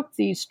he took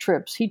these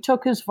trips, he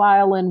took his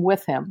violin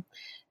with him,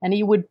 and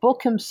he would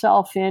book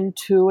himself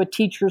into a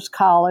teacher's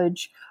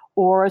college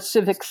or a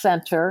civic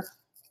center.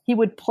 He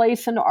would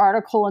place an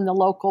article in the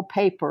local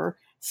paper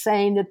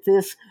saying that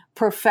this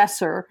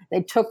professor,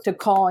 they took to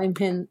call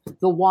him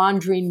the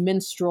wandering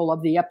minstrel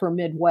of the upper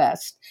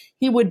Midwest.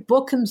 He would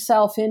book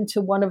himself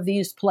into one of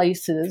these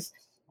places,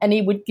 and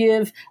he would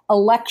give a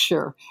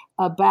lecture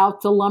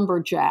about the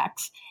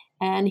lumberjacks.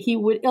 And he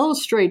would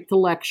illustrate the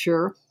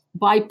lecture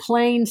by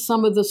playing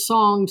some of the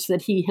songs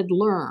that he had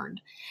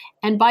learned.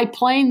 And by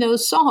playing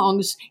those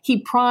songs,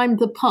 he primed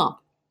the pump.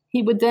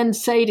 He would then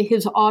say to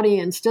his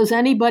audience, does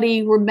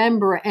anybody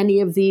remember any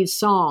of these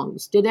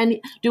songs? Do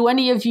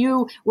any of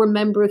you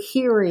remember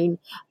hearing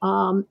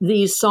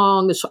these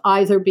songs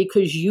either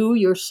because you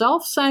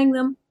yourself sang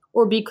them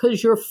or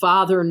because your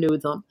father knew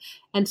them?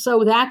 And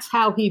so that's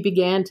how he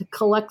began to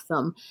collect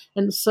them.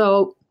 And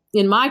so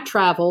in my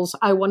travels,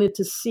 I wanted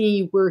to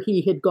see where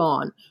he had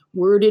gone.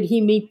 Where did he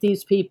meet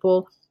these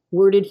people?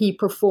 Where did he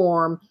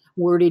perform?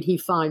 Where did he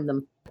find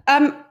them?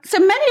 So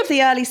many of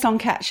the early song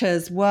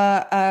catchers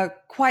were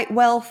quite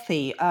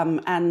wealthy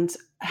and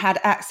had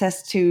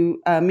access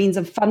to means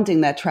of funding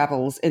their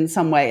travels in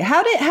some way.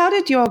 How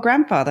did your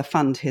grandfather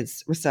fund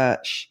his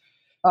research?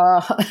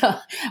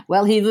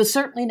 Well, he was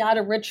certainly not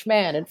a rich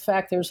man. In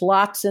fact, there's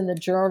lots in the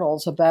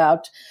journals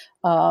about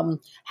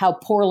how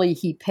poorly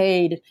he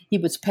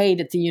was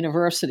paid at the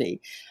university.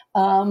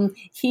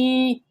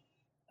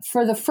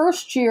 For the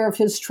first year of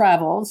his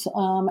travels,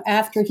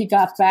 after he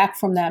got back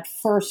from that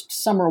first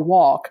summer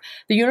walk,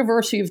 the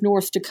University of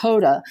North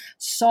Dakota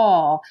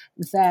saw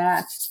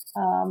that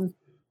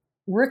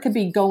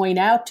Rickeby going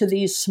out to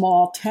these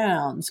small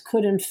towns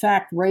could in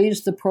fact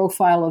raise the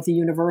profile of the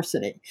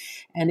university.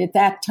 And at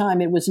that time,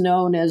 it was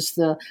known as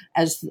the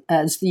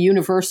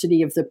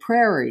University of the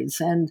Prairies.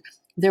 And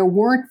there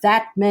weren't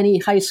that many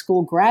high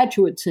school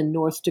graduates in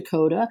North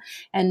Dakota.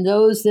 And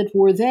those that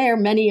were there,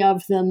 many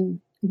of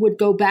them would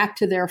go back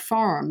to their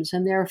farms,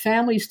 and their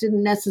families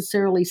didn't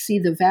necessarily see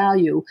the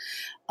value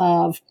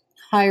of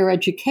higher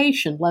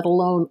education, let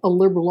alone a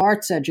liberal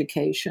arts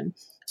education.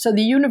 So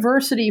the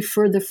university,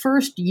 for the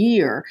first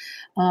year,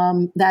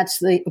 that's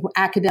the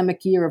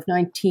academic year of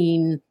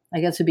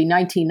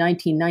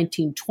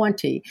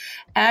 1920,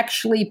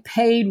 actually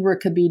paid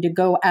Rickeby to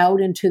go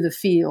out into the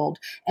field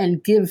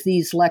and give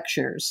these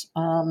lectures.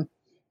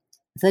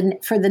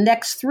 For the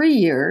next 3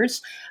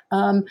 years,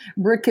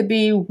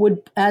 Rickeby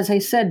would, as I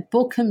said,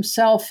 book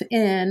himself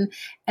in,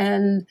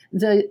 and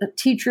the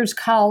teacher's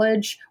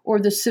college or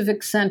the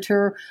civic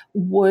center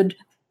would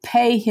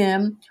pay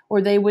him,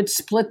 or they would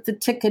split the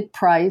ticket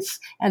price,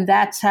 and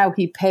that's how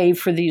he paid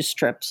for these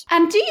trips.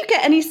 And do you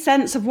get any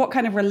sense of what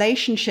kind of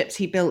relationships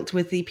he built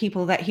with the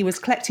people that he was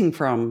collecting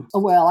from?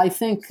 Well, I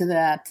think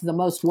that the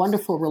most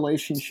wonderful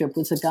relationship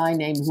was a guy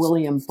named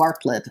William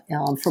Bartlett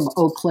from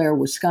Eau Claire,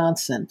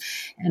 Wisconsin.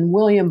 And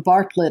William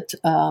Bartlett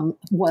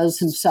was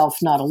himself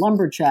not a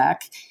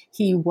lumberjack.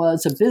 He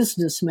was a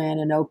businessman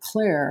in Eau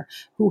Claire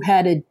who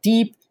had a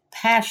deep,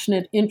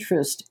 passionate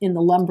interest in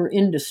the lumber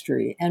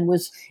industry and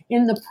was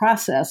in the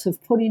process of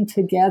putting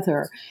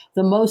together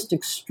the most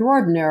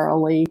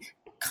extraordinarily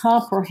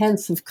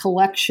comprehensive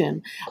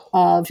collection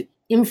of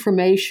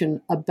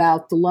information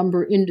about the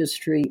lumber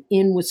industry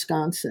in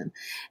Wisconsin.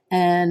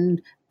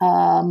 And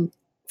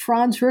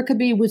Franz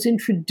Rickeby was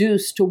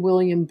introduced to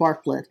William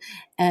Bartlett,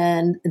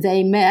 and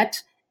they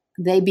met.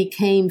 They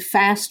became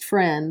fast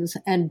friends,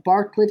 and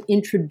Bartlett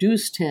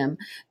introduced him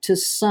to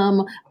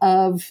some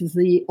of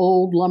the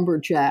old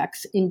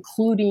lumberjacks,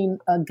 including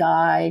a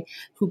guy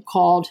who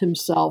called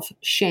himself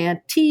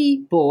Shanty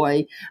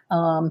Boy,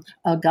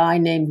 a guy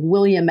named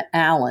William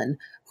Allen,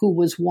 who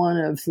was one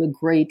of the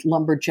great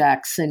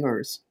lumberjack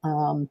singers.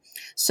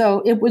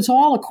 So it was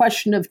all a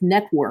question of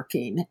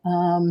networking,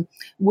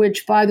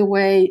 which, by the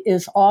way,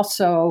 is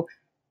also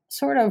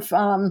sort of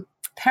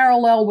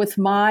parallel with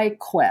my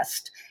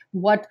quest.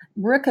 What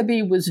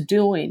Rickaby was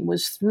doing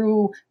was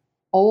through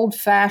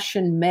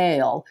old-fashioned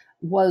mail,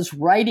 was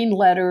writing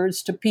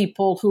letters to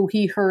people who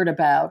he heard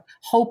about,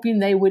 hoping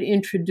they would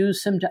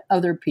introduce him to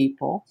other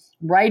people,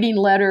 writing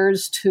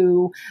letters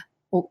to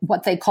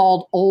what they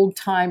called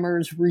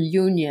old-timers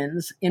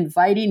reunions,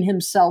 inviting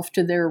himself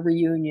to their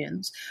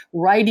reunions,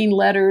 writing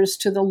letters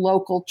to the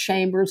local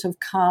chambers of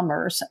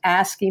commerce,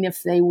 asking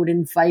if they would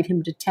invite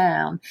him to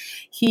town.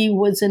 He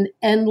was an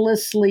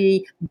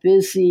endlessly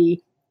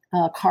busy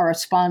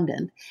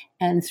correspondent.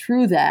 And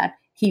through that,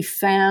 he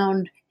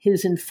found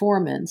his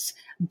informants,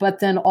 but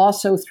then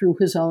also through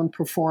his own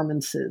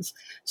performances.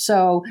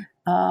 So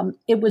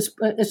it was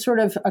a sort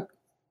of a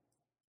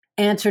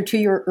answer to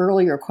your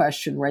earlier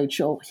question,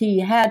 Rachel. He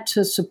had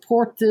to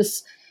support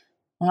this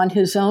on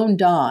his own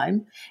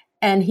dime,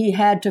 and he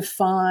had to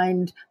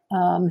find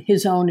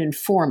his own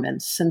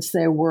informants, since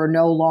there were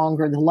no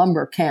longer, the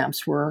lumber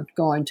camps were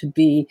going to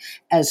be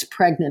as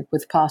pregnant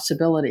with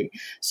possibility.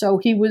 So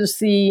he was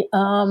the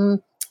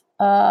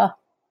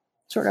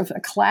sort of a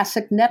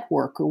classic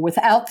networker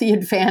without the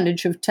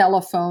advantage of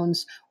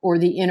telephones or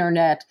the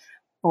internet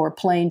or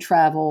plane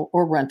travel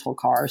or rental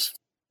cars.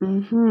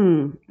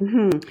 Mm-hmm.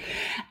 Mm-hmm.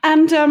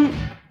 And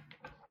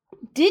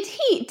did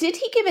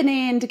he give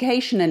any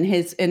indication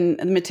in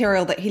the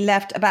material that he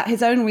left about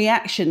his own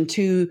reaction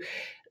to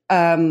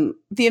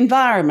the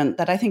environment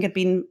that I think had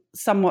been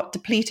somewhat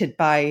depleted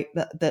by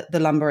the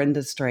lumber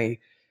industry?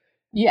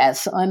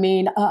 Yes, I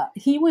mean,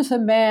 he was a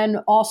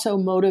man also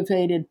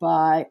motivated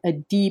by a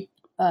deep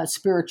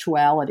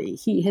spirituality.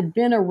 He had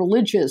been a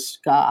religious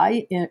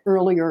guy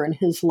earlier in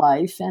his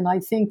life, and I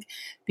think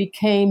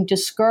became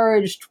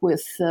discouraged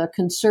with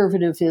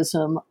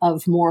conservatism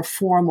of more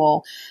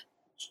formal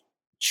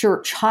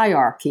church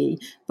hierarchy.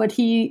 But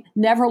he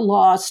never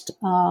lost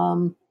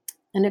an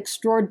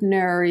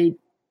extraordinary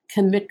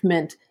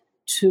commitment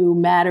to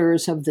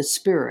matters of the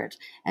spirit.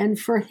 And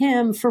for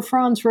him, for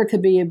Franz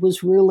Rickaby, it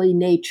was really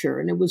nature,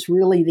 and it was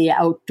really the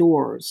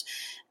outdoors.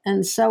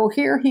 And so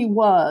here he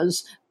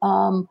was,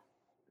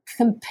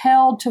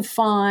 compelled to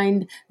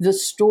find the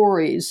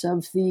stories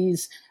of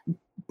these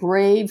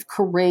brave,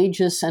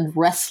 courageous, and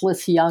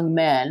restless young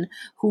men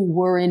who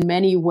were in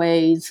many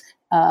ways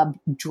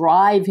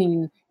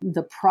driving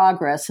the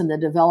progress and the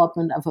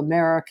development of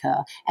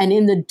America, and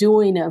in the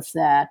doing of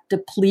that,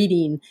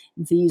 depleting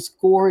these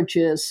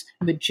gorgeous,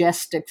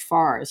 majestic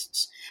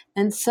forests.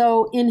 And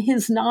so in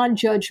his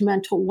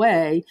non-judgmental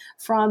way,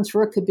 Franz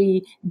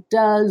Rickaby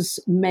does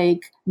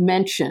make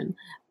mention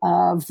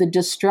of the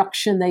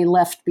destruction they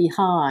left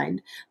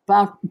behind,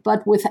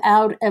 but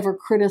without ever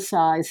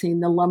criticizing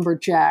the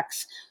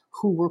lumberjacks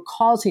who were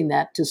causing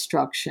that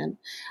destruction,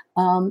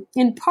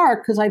 in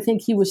part because I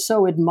think he was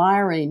so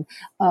admiring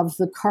of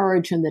the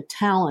courage and the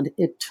talent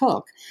it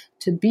took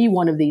to be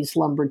one of these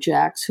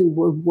lumberjacks who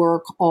would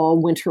work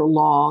all winter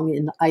long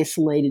in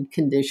isolated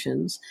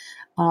conditions.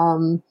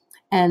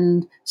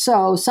 And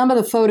so some of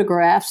the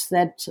photographs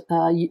that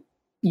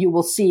you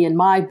will see in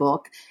my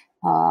book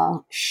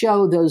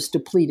show those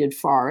depleted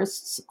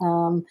forests.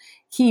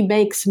 He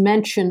makes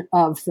mention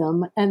of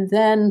them. And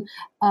then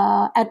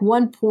at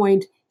one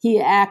point, he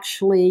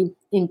actually,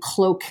 in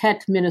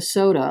Cloquet,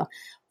 Minnesota,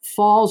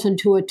 falls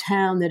into a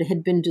town that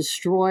had been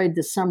destroyed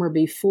the summer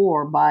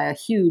before by a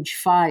huge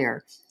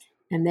fire.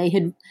 And they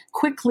had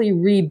quickly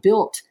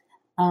rebuilt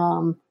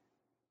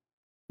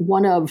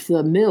one of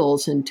the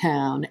mills in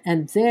town.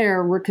 And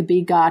there,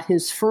 Rickaby got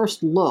his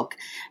first look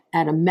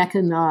at a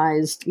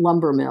mechanized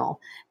lumber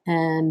mill.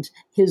 And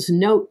his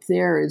note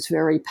there is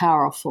very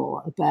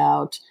powerful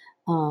about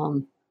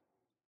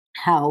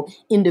how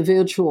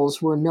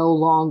individuals were no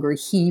longer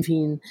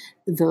heaving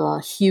the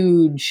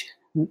huge,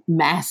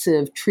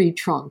 massive tree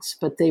trunks,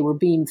 but they were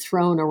being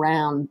thrown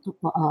around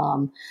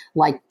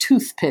like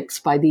toothpicks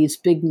by these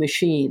big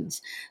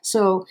machines.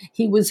 So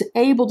he was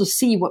able to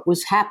see what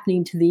was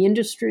happening to the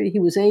industry. He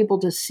was able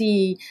to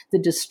see the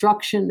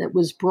destruction that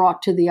was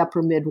brought to the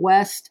upper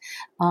Midwest.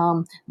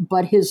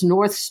 But his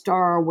North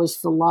Star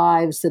was the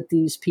lives that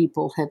these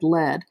people had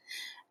led.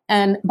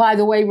 And by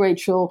the way,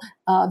 Rachel,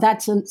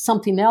 that's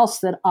something else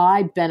that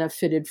I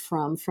benefited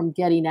from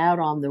getting out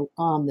on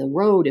the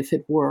road, if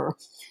it were.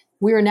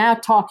 We are now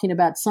talking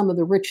about some of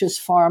the richest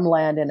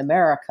farmland in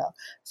America.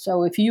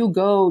 So if you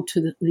go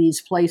to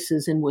these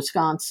places in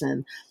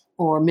Wisconsin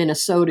or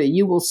Minnesota,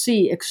 you will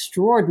see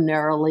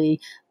extraordinarily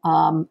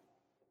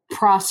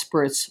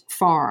prosperous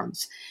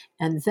farms.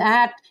 And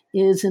that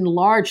is in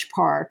large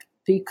part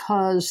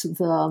because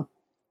the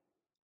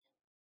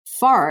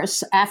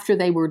forests, after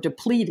they were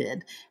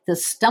depleted, the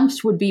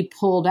stumps would be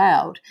pulled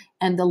out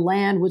and the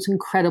land was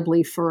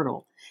incredibly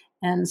fertile.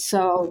 And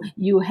so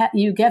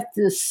you get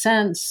this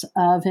sense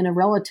of, in a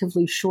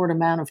relatively short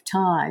amount of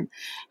time,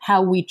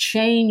 how we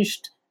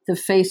changed the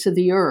face of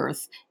the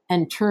earth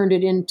and turned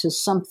it into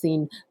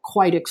something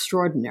quite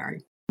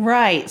extraordinary.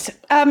 Right.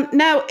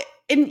 Now,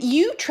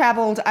 you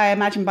traveled, I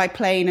imagine, by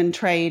plane and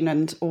train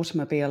and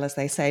automobile, as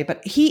they say.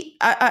 But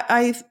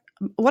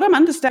what I'm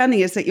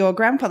understanding is that your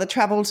grandfather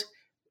traveled,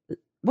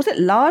 was it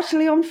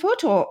largely on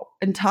foot or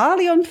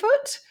entirely on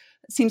foot?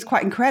 It seems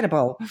quite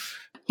incredible.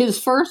 His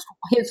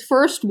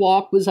first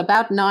walk was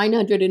about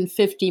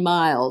 950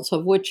 miles,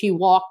 of which he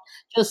walked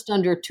just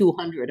under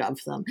 200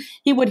 of them.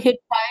 He would hitchhike.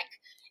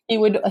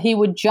 He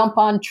would jump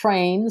on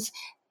trains.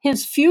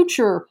 His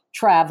future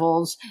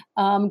travels,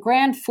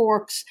 Grand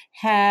Forks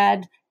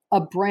had a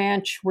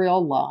branch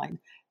rail line,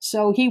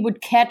 so he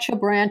would catch a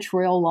branch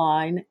rail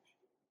line,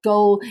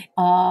 go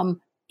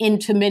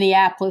into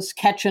Minneapolis,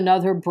 catch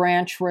another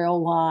branch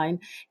rail line,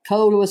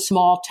 go to a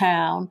small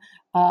town.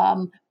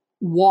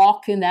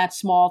 Walk in that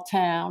small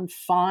town,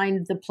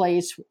 find the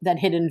place that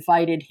had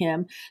invited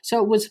him. So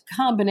it was a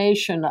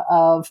combination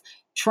of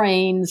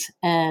trains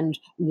and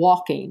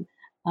walking.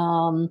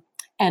 And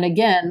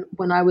again,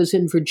 when I was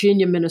in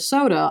Virginia,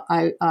 Minnesota,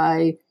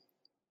 I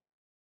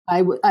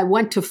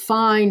went to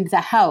find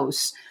the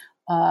house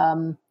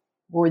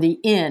or the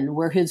inn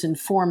where his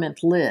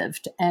informant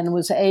lived, and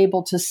was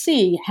able to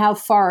see how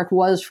far it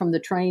was from the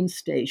train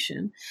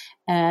station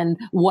and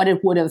what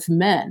it would have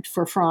meant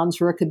for Franz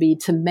Rickaby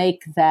to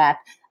make that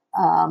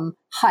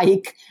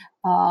hike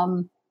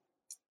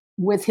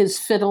with his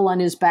fiddle and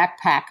his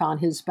backpack on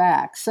his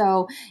back.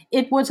 So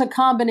it was a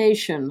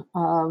combination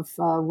of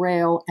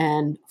rail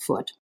and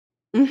foot.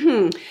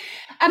 Mm-hmm.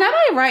 And am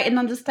I right in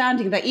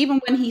understanding that even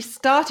when he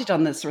started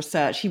on this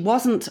research, he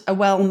wasn't a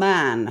well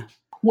man?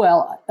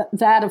 Well,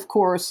 that, of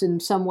course, in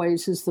some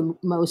ways is the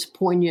most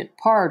poignant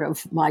part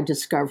of my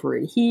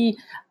discovery. He,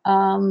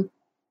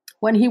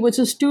 when he was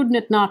a student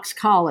at Knox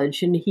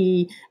College and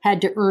he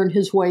had to earn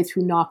his way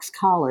through Knox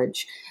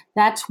College,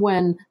 that's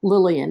when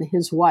Lillian,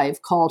 his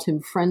wife, called him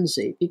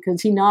frenzy,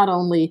 because he not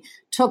only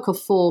took a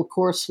full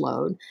course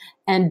load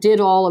and did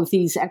all of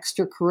these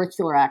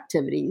extracurricular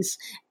activities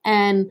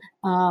and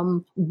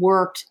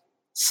worked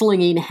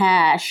slinging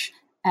hash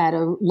at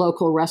a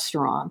local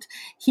restaurant.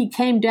 He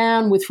came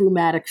down with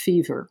rheumatic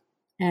fever,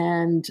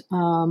 and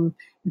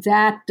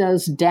that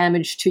does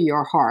damage to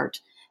your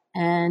heart.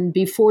 And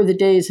before the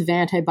days of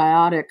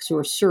antibiotics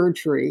or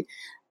surgery,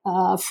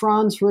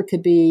 Franz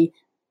Rickaby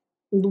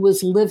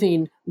was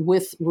living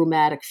with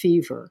rheumatic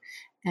fever.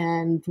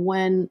 And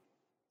when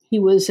he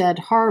was at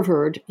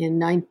Harvard in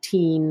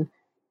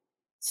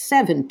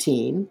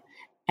 1917,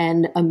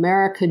 and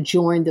America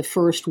joined the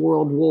First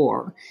World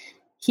War,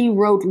 he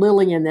wrote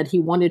Lillian that he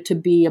wanted to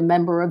be a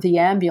member of the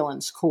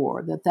ambulance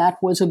corps, that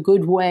was a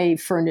good way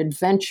for an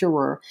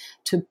adventurer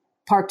to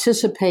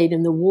participate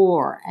in the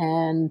war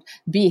and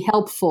be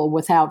helpful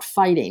without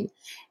fighting.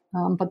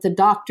 But the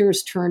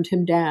doctors turned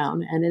him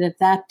down. And at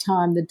that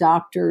time, the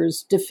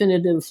doctors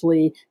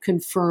definitively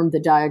confirmed the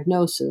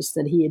diagnosis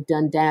that he had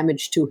done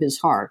damage to his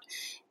heart.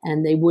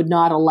 And they would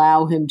not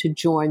allow him to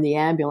join the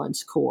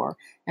ambulance corps.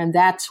 And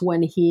that's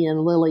when he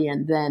and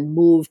Lillian then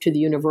moved to the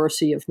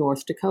University of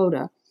North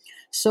Dakota.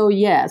 So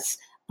yes,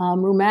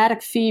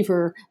 rheumatic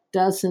fever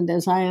doesn't,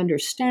 as I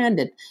understand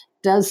it,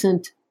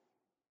 doesn't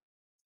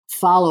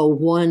follow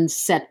one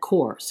set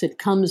course. It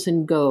comes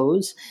and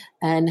goes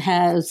and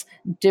has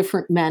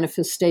different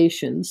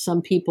manifestations.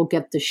 Some people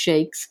get the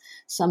shakes.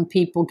 Some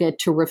people get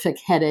terrific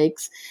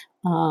headaches.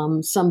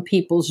 Some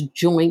people's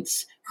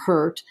joints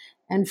hurt.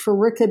 And for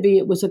Rickaby,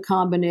 it was a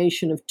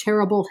combination of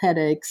terrible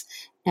headaches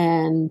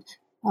and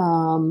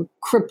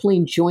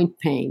crippling joint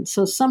pain.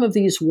 So some of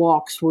these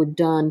walks were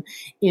done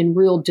in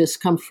real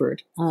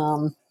discomfort.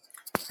 And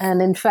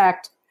in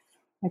fact,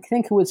 I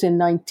think it was in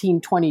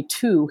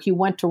 1922, he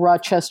went to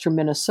Rochester,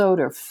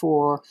 Minnesota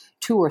for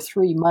 2 or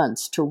 3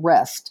 months to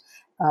rest.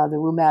 The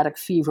rheumatic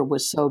fever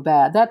was so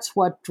bad. That's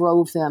what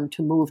drove them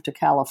to move to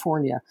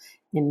California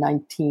in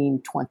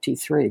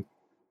 1923.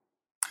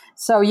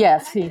 So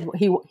yes,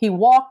 he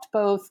walked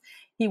both.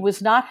 He was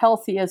not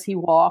healthy as he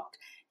walked.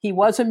 He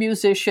was a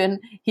musician.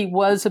 He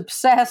was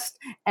obsessed.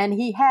 And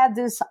he had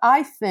this,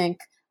 I think,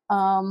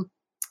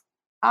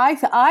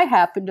 I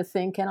happen to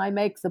think, and I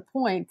make the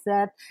point,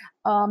 that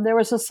there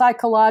was a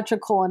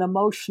psychological and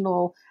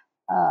emotional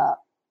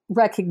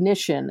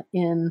recognition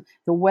in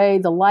the way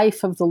the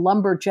life of the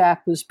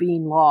lumberjack was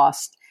being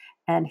lost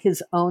and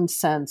his own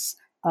sense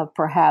of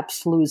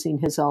perhaps losing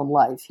his own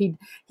life.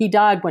 He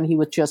died when he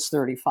was just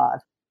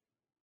 35.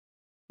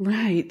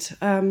 Right.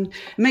 It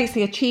makes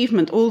the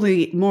achievement all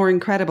the more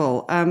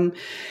incredible. And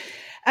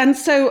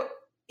so,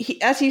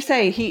 as you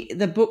say,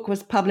 the book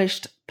was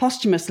published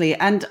posthumously,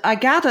 and I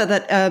gather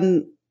that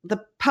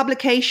the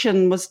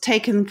publication was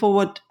taken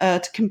forward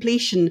to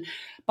completion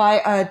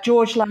by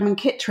George Lyman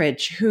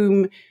Kittredge,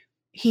 whom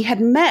he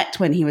had met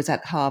when he was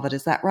at Harvard,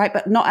 is that right?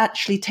 But not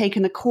actually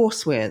taken a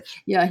course with.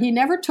 Yeah, he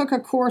never took a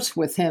course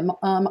with him.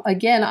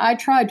 Again, I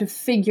tried to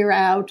figure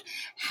out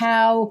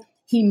how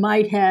he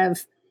might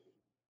have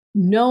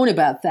known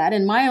about that.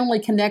 And my only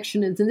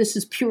connection is, and this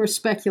is pure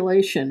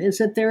speculation, is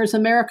that there is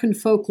an American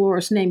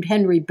folklorist named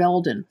Henry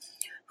Belden,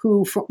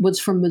 who was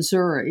from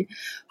Missouri,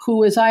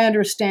 who, as I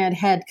understand,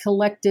 had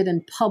collected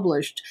and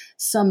published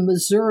some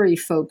Missouri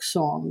folk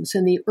songs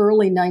in the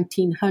early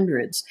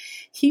 1900s.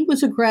 He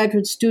was a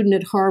graduate student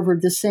at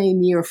Harvard the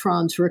same year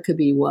Franz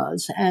Rickaby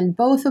was, and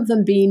both of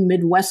them being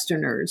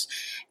Midwesterners.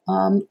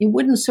 It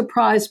wouldn't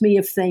surprise me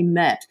if they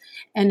met.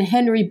 And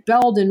Henry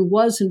Belden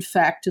was, in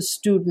fact, a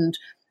student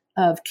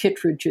of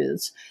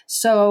Kittredge's.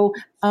 So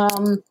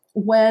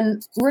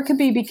when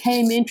Rickaby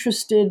became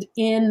interested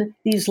in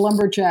these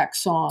lumberjack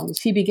songs,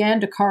 he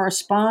began to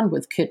correspond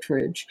with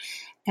Kittredge.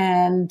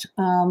 And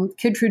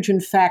Kittredge,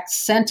 in fact,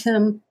 sent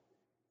him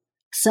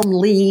some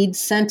leads,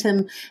 sent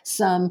him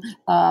some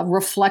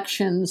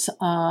reflections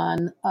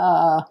on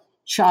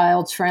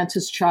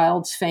Francis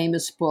Child's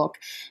famous book.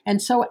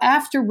 And so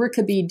after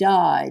Rickaby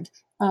died,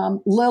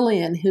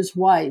 Lillian, his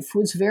wife,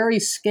 was very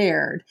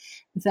scared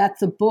that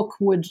the book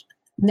would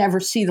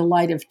never see the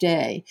light of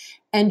day.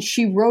 And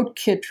she wrote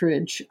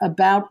Kittredge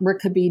about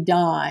Rickaby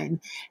dying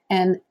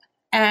and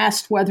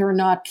asked whether or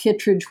not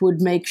Kittredge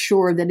would make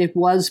sure that it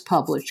was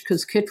published,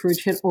 because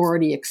Kittredge had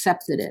already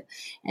accepted it.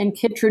 And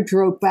Kittredge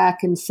wrote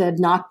back and said,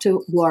 not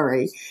to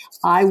worry,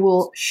 I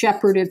will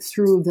shepherd it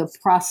through the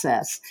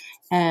process.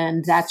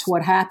 And that's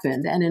what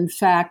happened. And in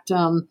fact,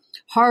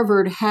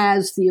 Harvard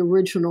has the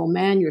original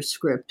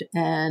manuscript,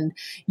 and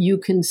you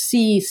can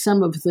see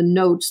some of the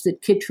notes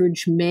that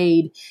Kittredge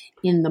made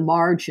in the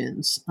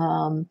margins.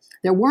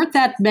 There weren't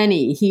that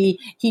many.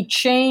 He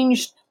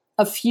changed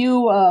a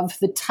few of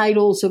the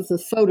titles of the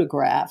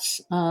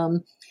photographs.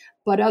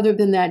 But other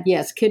than that,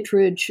 yes,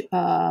 Kittredge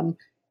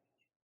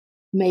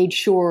made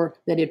sure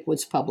that it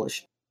was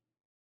published.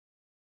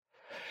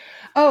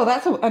 Oh,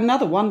 that's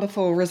another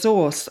wonderful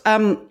resource.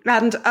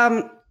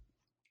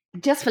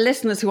 Just for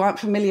listeners who aren't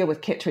familiar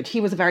with Kittredge, he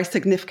was a very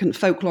significant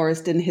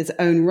folklorist in his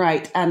own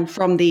right, and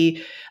from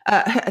the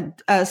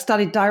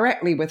studied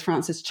directly with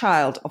Francis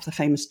Child of the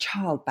famous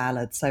Child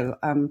Ballad. So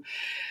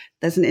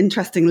there's an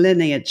interesting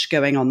lineage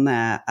going on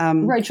there.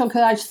 Rachel,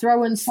 could I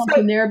throw in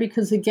something there?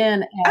 Because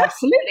again,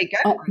 absolutely,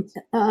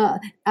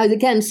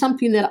 again,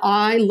 something that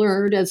I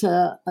learned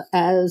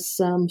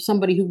as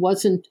somebody who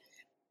wasn't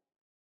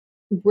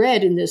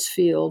read in this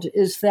field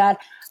is that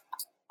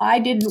I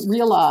didn't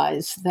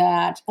realize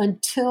that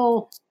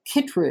until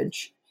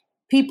Kittredge,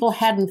 people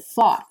hadn't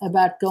thought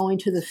about going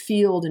to the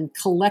field and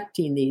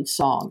collecting these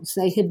songs.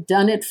 They had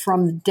done it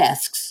from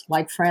desks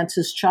like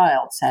Francis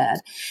Childs had.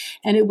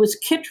 And it was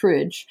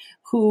Kittredge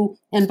who,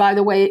 and by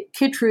the way,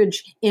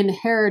 Kittredge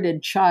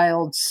inherited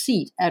Child's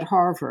seat at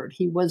Harvard.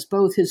 He was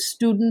both his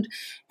student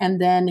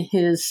and then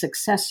his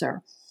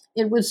successor.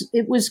 It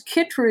was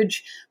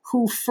Kittredge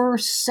who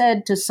first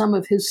said to some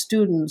of his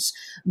students,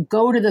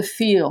 go to the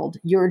field.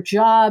 Your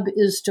job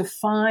is to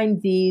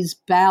find these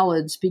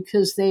ballads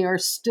because they are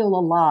still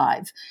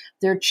alive.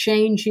 They're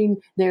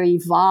changing, they're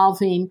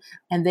evolving,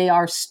 and they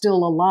are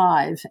still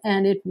alive.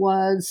 And it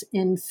was,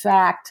 in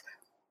fact,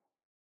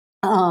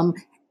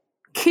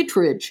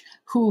 Kittredge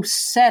who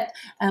set,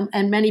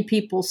 and many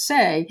people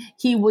say,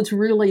 he was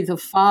really the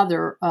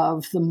father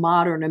of the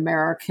modern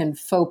American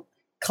folk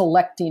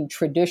collecting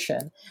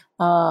tradition.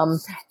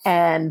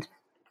 And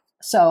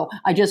so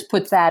I just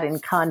put that in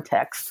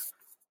context.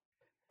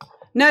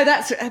 No,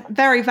 that's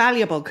very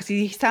valuable because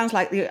he sounds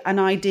like an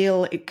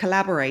ideal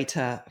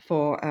collaborator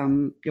for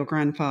your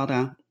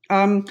grandfather.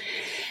 In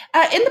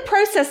the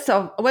process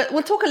of,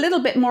 we'll talk a little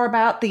bit more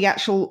about the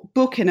actual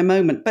book in a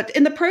moment, but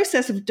in the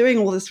process of doing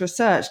all this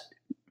research,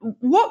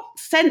 what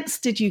sense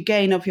did you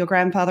gain of your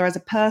grandfather as a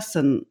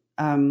person?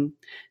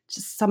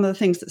 Just some of the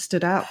things that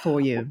stood out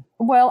for you.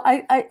 Well,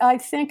 I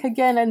think,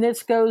 again, and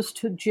this goes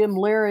to Jim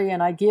Leary,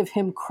 and I give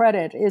him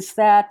credit, is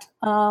that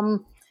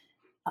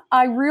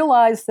I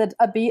realized that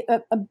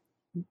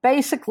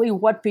basically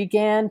what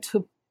began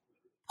to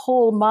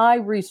pull my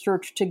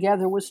research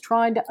together was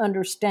trying to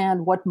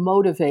understand what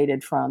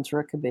motivated Franz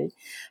Rickaby,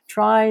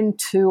 trying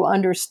to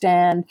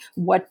understand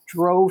what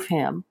drove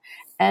him.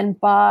 And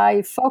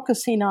by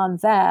focusing on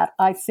that,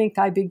 I think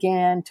I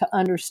began to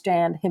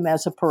understand him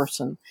as a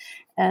person.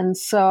 And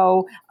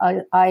so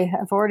I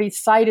have already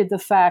cited the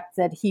fact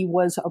that he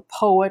was a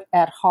poet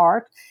at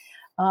heart.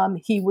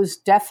 He was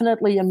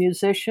definitely a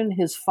musician.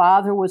 His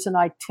father was an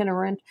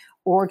itinerant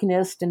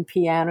organist and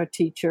piano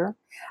teacher.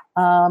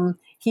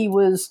 He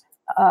was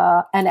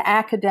an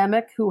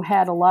academic who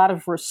had a lot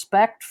of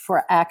respect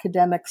for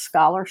academic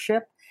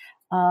scholarship.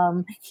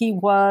 He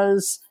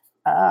was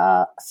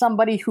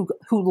somebody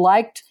who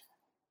liked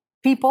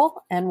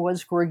people and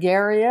was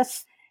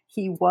gregarious.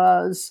 He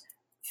was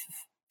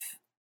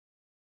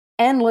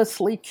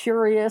endlessly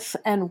curious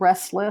and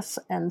restless.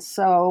 And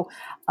so,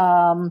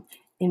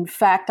 in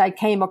fact, I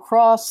came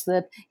across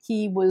that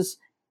he was,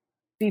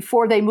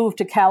 before they moved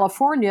to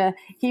California,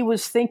 he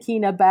was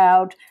thinking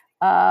about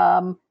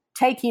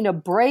taking a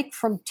break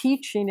from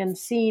teaching and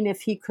seeing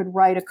if he could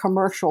write a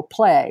commercial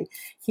play.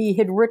 He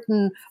had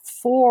written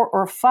 4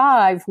 or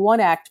 5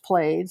 one-act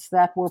plays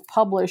that were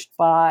published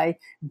by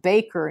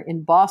Baker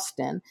in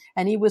Boston,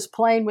 and he was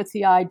playing with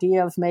the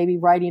idea of maybe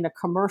writing a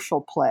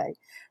commercial play.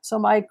 So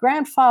my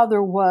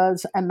grandfather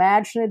was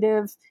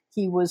imaginative,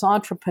 he was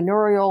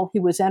entrepreneurial, he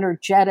was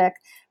energetic,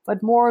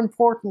 but more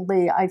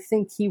importantly, I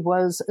think he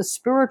was a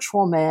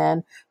spiritual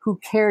man who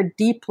cared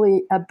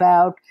deeply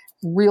about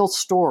real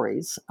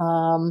stories.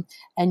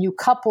 And you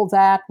couple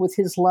that with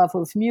his love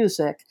of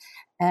music,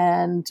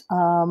 and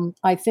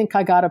I think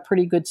I got a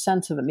pretty good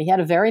sense of him. He had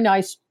a very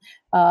nice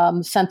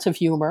sense of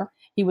humor.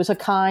 He was a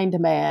kind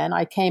man.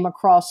 I came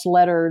across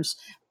letters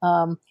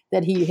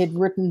that he had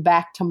written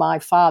back to my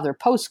father,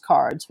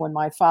 postcards when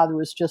my father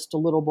was just a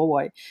little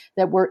boy,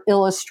 that were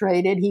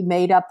illustrated. He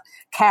made up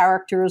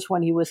characters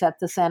when he was at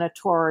the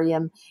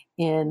sanatorium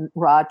in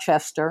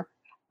Rochester.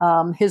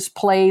 His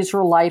plays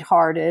were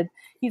lighthearted.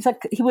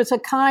 He was a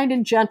kind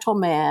and gentle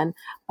man.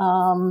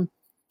 And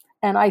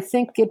I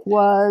think it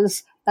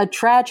was a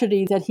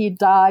tragedy that he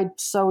died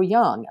so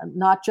young,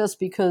 not just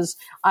because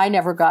I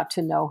never got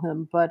to know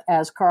him, but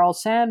as Carl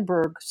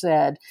Sandburg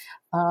said,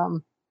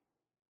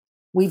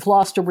 we've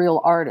lost a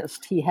real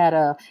artist. He had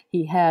a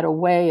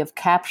way of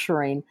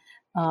capturing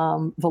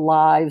the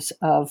lives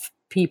of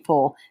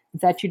people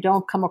that you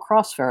don't come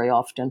across very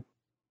often.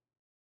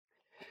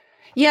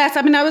 Yes,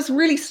 I mean, I was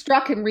really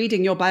struck in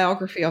reading your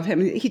biography of him.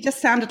 He just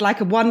sounded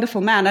like a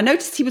wonderful man. I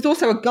noticed he was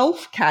also a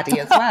golf caddy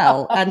as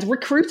well and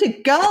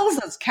recruited girls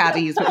as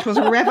caddies, which was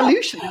a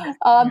revolution.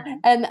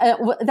 And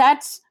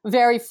that's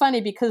very funny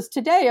because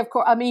today, of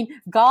course, I mean,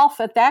 golf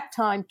at that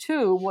time,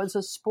 too, was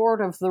a sport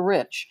of the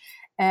rich.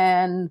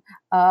 And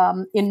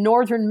in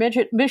northern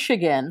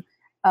Michigan,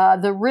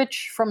 the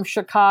rich from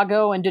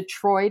Chicago and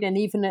Detroit and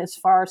even as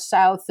far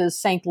south as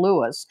St.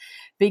 Louis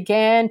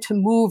began to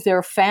move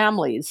their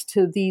families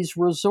to these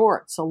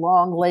resorts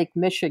along Lake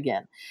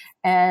Michigan.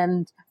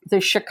 And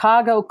the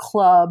Chicago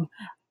Club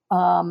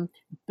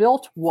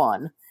built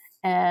one,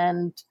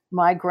 and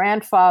my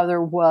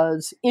grandfather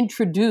was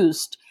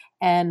introduced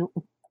and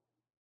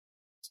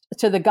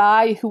to the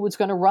guy who was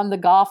going to run the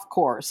golf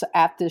course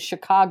at the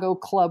Chicago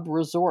Club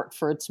Resort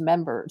for its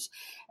members.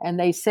 And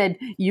they said,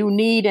 you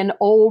need an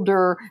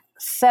older,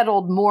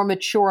 settled, more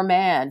mature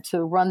man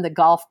to run the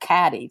golf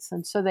caddies.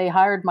 And so they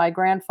hired my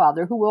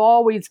grandfather, who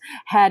always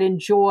had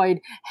enjoyed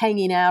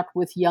hanging out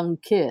with young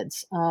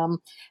kids. And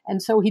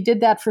so he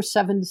did that for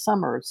 7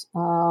 summers.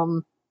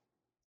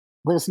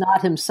 Was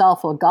not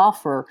himself a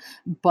golfer,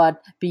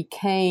 but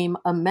became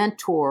a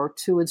mentor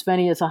to as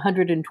many as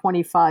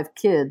 125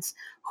 kids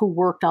who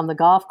worked on the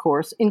golf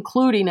course,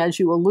 including, as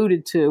you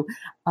alluded to,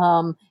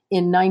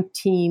 in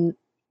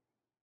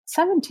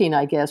 1917,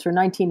 I guess, or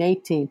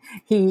 1918,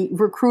 he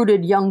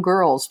recruited young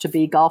girls to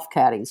be golf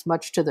caddies,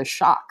 much to the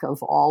shock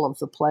of all of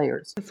the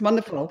players. It's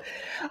wonderful.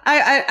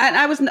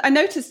 I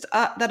noticed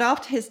that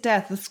after his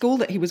death, the school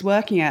that he was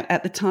working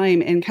at the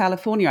time in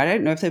California, I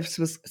don't know if this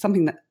was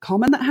something that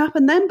common that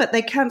happened then, but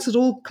they cancelled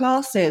all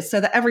classes so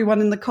that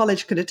everyone in the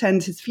college could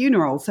attend his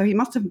funeral. So he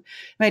must have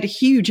made a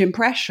huge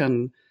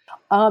impression.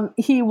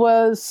 He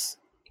went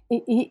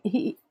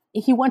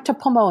to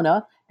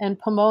Pomona, and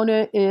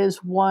Pomona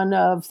is one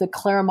of the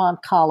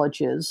Claremont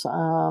colleges,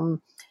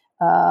 and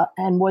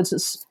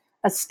was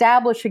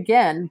established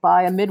again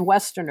by a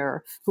Midwesterner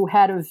who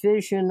had a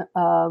vision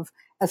of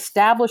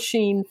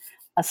establishing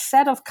a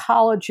set of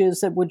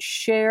colleges that would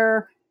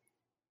share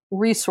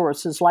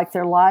resources like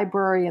their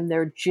library and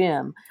their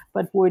gym,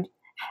 but would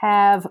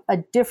have a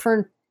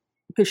different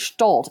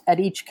gestalt at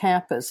each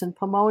campus. And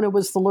Pomona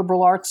was the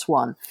liberal arts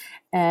one.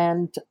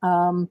 And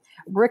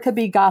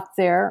Rickaby got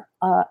there,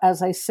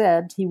 as I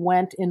said, he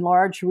went in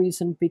large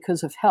reason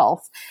because of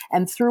health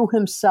and threw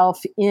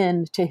himself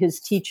into his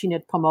teaching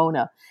at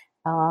Pomona.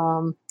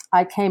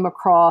 I came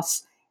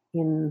across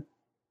in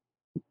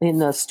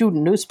the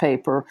student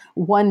newspaper,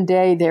 one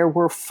day there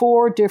were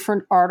 4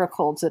 different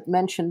articles that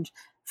mentioned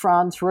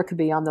Franz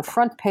Rickaby on the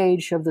front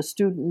page of the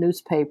student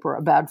newspaper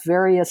about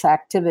various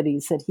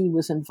activities that he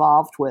was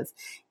involved with,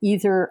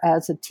 either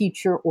as a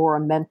teacher or a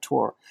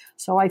mentor.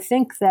 So I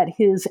think that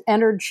his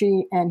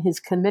energy and his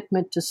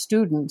commitment to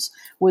students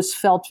was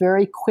felt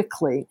very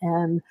quickly.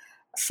 And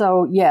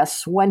so,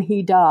 yes, when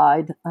he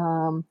died,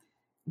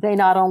 they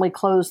not only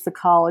closed the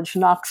college,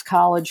 Knox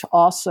College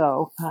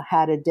also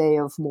had a day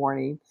of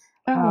mourning.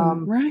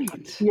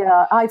 Right.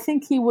 Yeah, I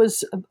think he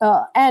was,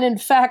 and in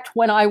fact,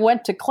 when I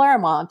went to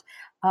Claremont,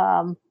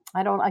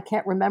 I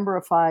can't remember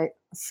if I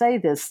say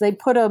this, they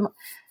put a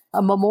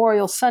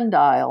memorial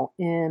sundial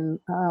in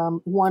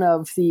one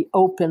of the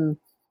open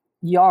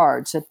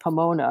yards at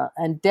Pomona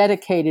and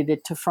dedicated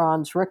it to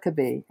Franz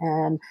Rickaby.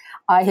 And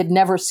I had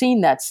never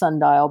seen that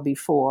sundial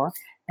before.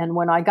 And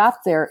when I got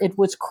there, it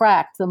was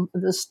cracked.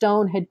 The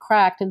stone had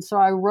cracked. And so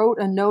I wrote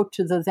a note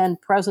to the then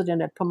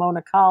president at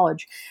Pomona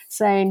College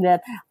saying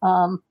that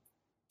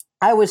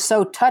I was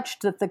so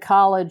touched that the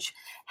college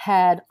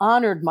had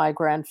honored my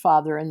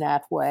grandfather in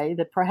that way,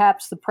 that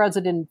perhaps the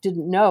president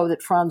didn't know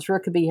that Franz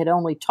Rickaby had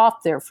only taught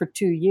there for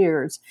 2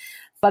 years,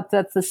 but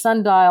that the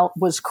sundial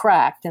was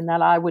cracked and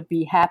that I would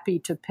be happy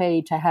to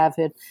pay to have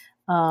it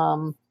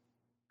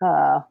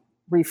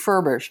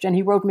refurbished. And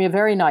he wrote me a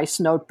very nice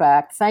note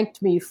back,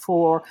 thanked me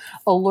for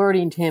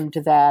alerting him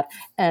to that,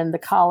 and the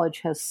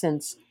college has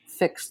since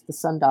fixed the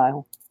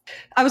sundial.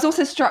 I was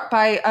also struck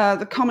by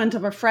the comment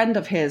of a friend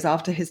of his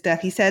after his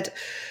death. He said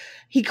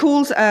he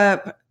calls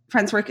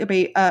Franz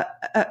Rickaby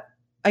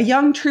a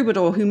young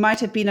troubadour who might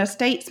have been a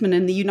statesman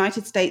in the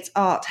United States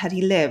art had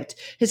he lived.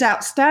 His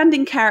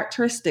outstanding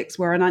characteristics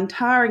were an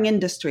untiring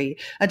industry,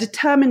 a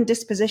determined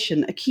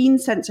disposition, a keen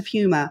sense of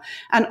humor,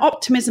 an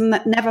optimism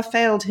that never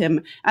failed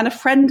him, and a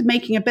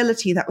friend-making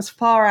ability that was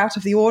far out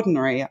of the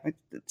ordinary. It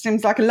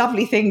seems like a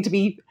lovely thing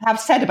to have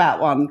said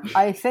about one.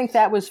 I think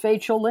that was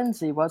Vachel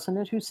Lindsay, wasn't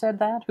it, who said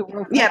that? Who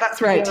wrote that? Yeah,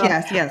 that's right.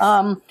 Yes.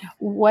 I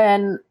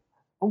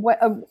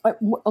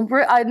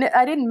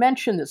didn't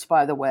mention this,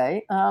 by the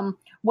way.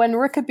 When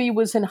Rickaby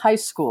was in high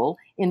school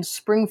in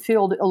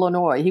Springfield,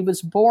 Illinois, he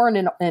was born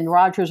in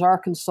Rogers,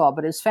 Arkansas,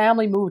 but his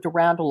family moved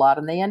around a lot,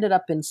 and they ended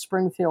up in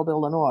Springfield,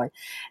 Illinois.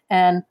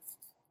 And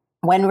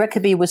when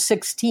Rickaby was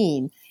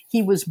 16,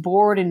 he was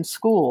bored in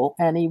school,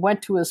 and he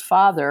went to his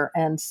father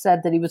and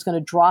said that he was going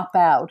to drop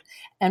out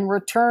and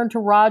return to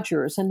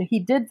Rogers. And he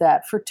did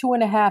that for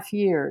 2.5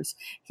 years.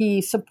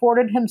 He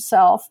supported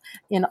himself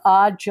in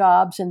odd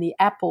jobs in the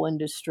Apple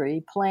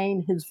industry,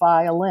 playing his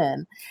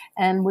violin,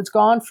 and was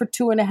gone for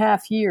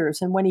 2.5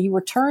 years. And when he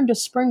returned to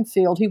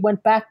Springfield, he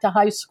went back to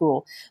high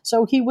school.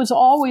 So he was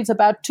always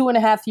about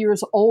 2.5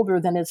 years older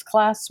than his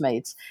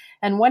classmates.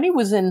 And when he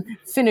was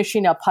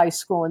finishing up high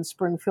school in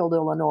Springfield,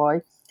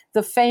 Illinois,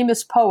 the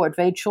famous poet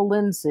Vachel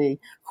Lindsay,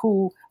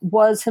 who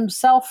was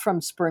himself from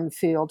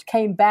Springfield,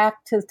 came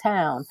back to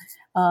town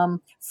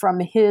from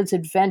his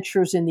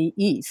adventures in the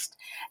East.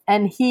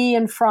 And he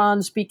and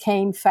Franz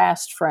became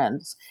fast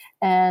friends.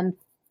 And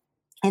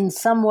in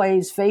some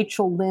ways,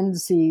 Vachel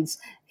Lindsay's,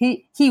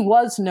 he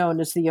was known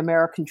as the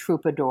American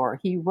troubadour.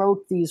 He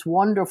wrote these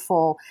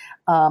wonderful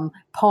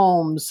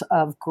poems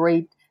of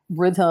great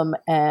rhythm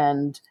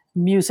and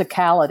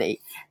musicality.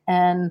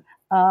 And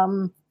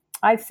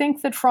I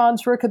think that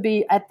Franz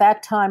Rickaby at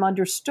that time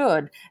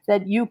understood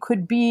that you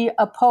could be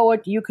a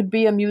poet, you could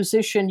be a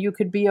musician, you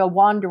could be a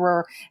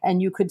wanderer,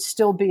 and you could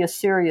still be a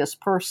serious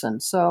person.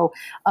 So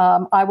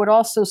I would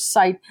also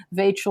cite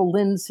Vachel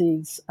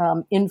Lindsay's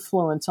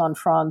influence on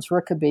Franz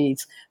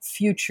Rickaby's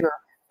future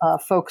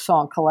folk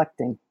song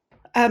collecting.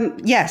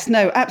 Yes,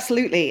 no,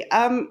 absolutely.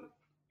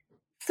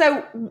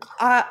 So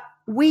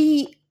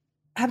we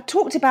have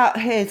talked about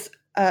his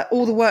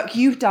all the work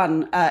you've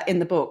done in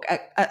the book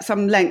at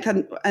some length,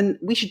 and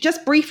we should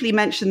just briefly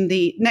mention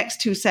the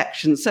next two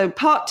sections. So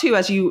part 2,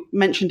 as you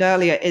mentioned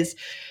earlier, is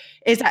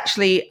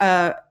actually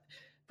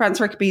Franz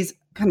Rickaby's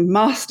kind of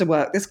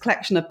masterwork, this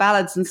collection of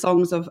ballads and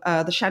songs of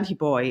the Shanty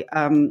Boy,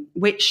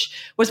 which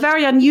was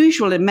very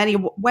unusual in many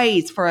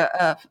ways for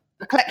a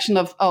collection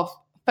of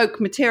folk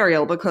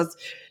material, because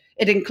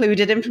it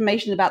included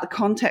information about the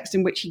context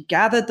in which he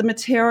gathered the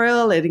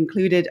material. It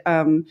included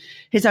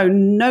his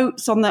own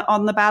notes on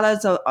the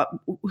ballads,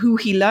 who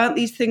he learnt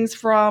these things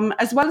from,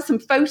 as well as some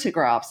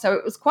photographs. So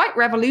it was quite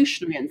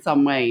revolutionary in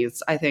some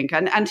ways, I think.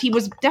 And he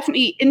was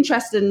definitely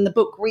interested in the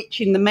book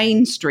reaching the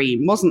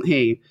mainstream, wasn't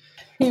he?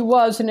 He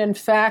was. And in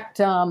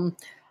fact,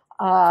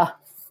 I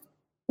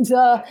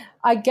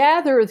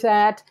gather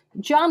that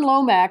John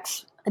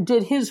Lomax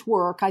did his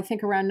work, I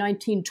think, around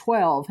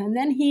 1912. And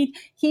then he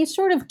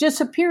sort of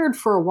disappeared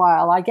for a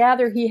while. I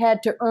gather he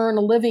had to earn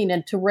a living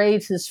and to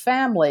raise his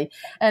family.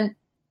 And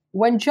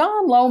when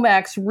John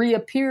Lomax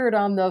reappeared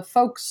on the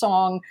folk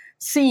song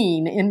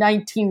scene in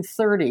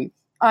 1930,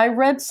 I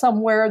read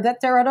somewhere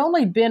that there had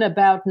only been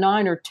about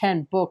 9 or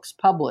 10 books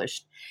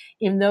published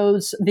in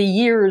the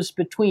years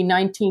between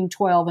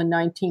 1912 and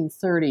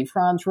 1930,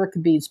 Franz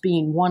Rickaby's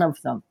being one of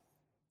them.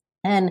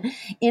 And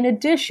in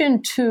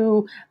addition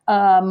to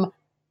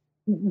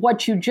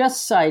what you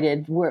just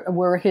cited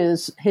were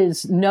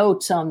his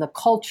notes on the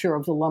culture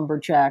of the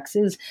lumberjacks,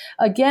 is,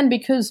 again,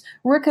 because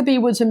Rickaby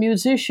was a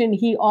musician,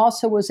 he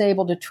also was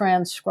able to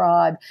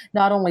transcribe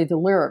not only the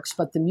lyrics,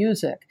 but the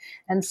music.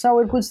 And so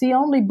it was the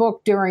only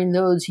book during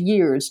those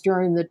years,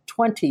 during the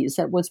 1920s,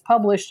 that was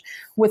published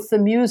with the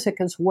music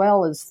as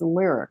well as the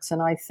lyrics.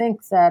 And I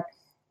think that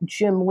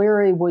Jim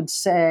Leary would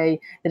say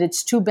that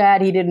it's too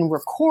bad he didn't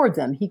record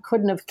them. He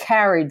couldn't have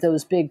carried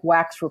those big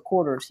wax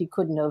recorders. He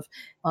couldn't have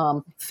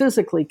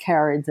physically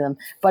carried them.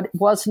 But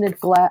wasn't it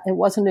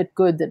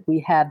good that we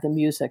had the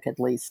music at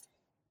least?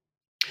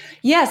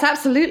 Yes,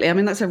 absolutely. I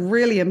mean, that's a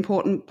really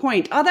important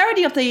point. Are there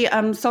any of the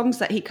songs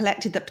that he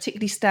collected that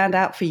particularly stand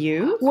out for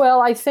you?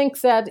 Well, I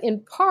think that in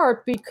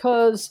part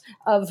because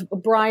of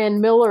Brian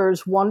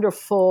Miller's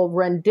wonderful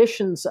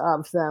renditions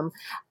of them,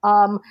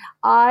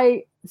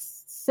 I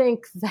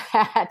think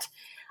that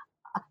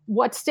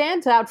what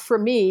stands out for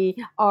me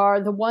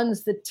are the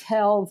ones that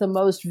tell the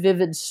most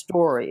vivid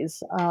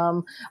stories,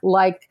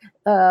 like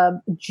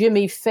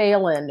Jimmy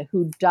Phelan,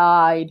 who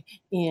died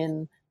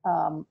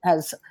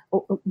as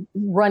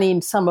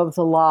running some of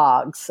the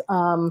logs.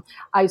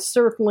 I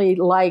certainly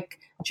like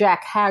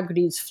Jack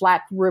Haggerty's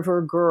Flat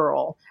River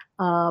Girl.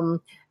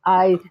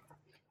 I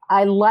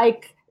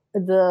like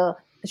the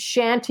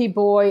Shanty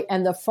Boy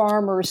and the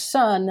Farmer's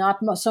Son, not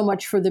so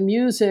much for the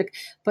music,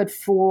 but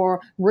for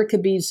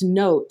Rickaby's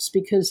notes,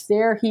 because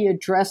there he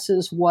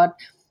addresses what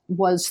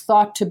was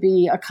thought to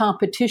be a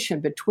competition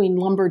between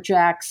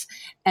lumberjacks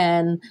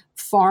and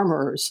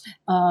farmers.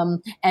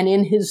 And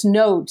in his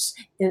notes,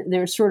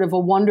 there's sort of a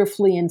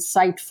wonderfully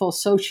insightful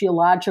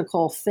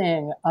sociological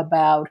thing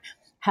about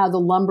how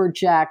the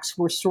lumberjacks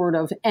were sort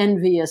of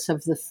envious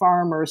of the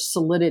farmers'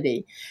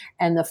 solidity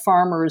and the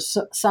farmers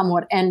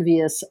somewhat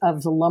envious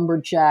of the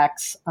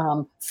lumberjacks'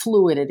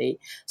 fluidity.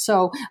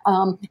 So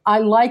I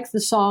like the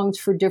songs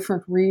for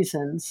different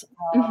reasons.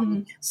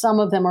 Some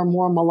of them are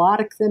more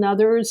melodic than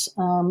others.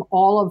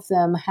 All of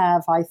them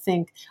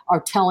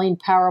are telling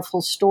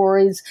powerful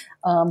stories.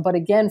 But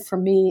again, for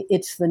me,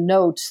 it's the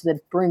notes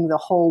that bring the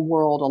whole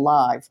world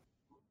alive.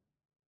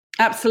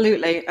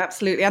 Absolutely.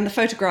 And the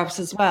photographs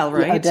as well,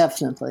 right? Yeah,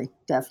 definitely.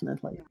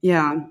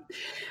 Yeah.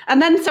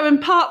 And then, so in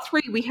part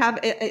 3, we have,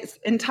 it's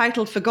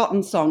entitled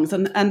Forgotten Songs.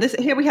 And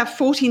here we have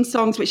 14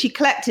 songs which he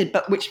collected,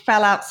 but which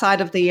fell outside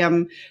of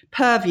the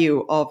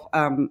purview of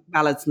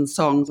ballads and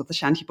songs of the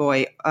Shanty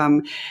Boy.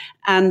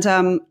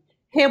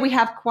 Here we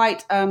have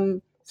quite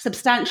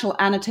substantial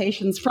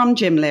annotations from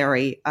Jim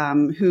Leary,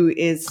 who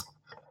is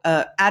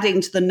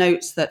adding to the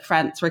notes that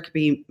Franz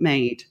Rickaby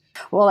made.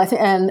 Well,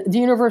 and the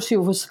University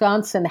of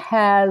Wisconsin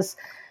has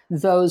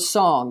those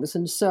songs.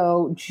 And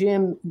so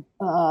Jim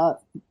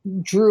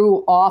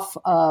drew off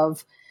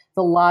of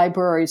the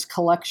library's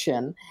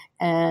collection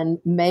and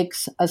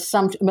makes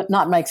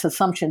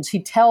assumptions.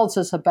 He tells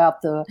us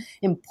about the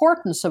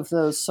importance of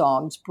those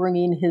songs,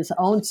 bringing his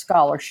own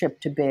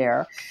scholarship to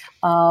bear.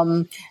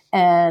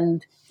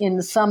 And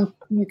in some,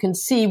 you can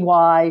see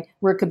why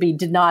Rickaby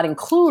did not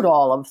include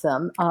all of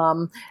them.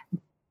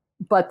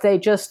 But they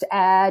just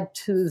add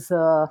to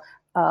the,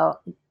 the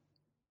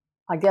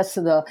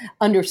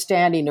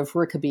understanding of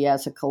Rickaby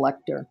as a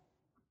collector.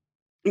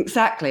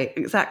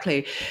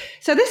 Exactly.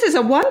 So this is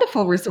a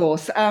wonderful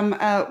resource,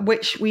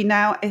 which we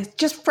now is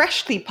just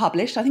freshly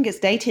published. I think it's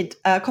dated,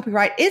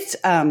 copyright is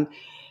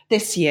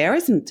this year,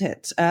 isn't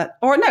it?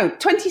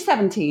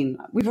 2017.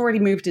 We've already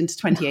moved into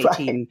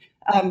 2018.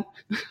 Right.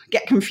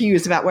 Get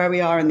confused about where we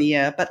are in the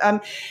year, but.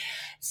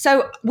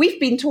 So we've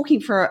been talking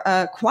for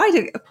quite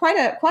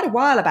a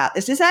while about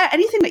this. Is there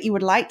anything that you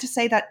would like to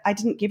say that I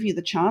didn't give you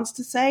the chance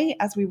to say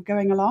as we were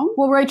going along?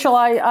 Well, Rachel,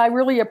 I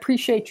really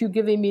appreciate you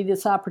giving me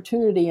this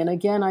opportunity. And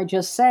again, I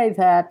just say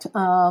that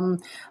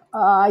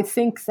I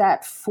think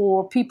that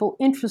for people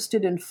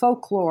interested in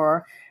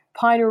folklore,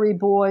 Pinery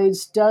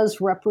Boys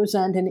does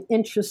represent an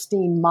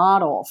interesting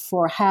model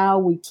for how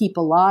we keep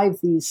alive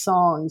these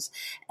songs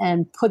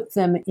and put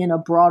them in a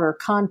broader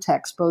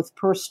context, both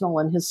personal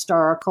and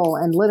historical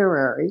and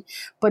literary.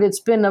 But it's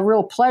been a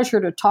real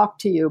pleasure to talk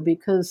to you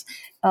because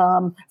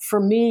for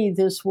me,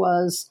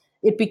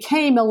 it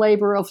became a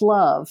labor of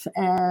love,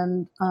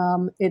 and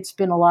it's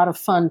been a lot of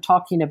fun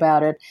talking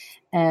about it.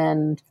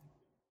 And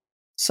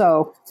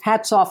so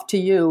hats off to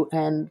you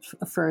and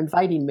for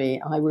inviting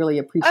me. I really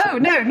appreciate it. Oh,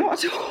 no,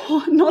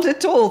 not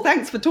at all.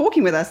 Thanks for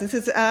talking with us. This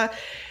is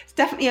it's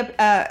definitely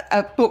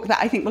a book that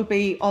I think will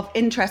be of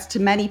interest to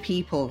many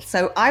people.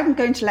 So I'm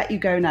going to let you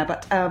go now,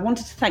 but I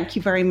wanted to thank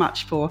you very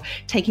much for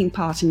taking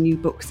part in New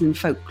Books in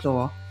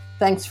Folklore.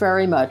 Thanks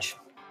very much.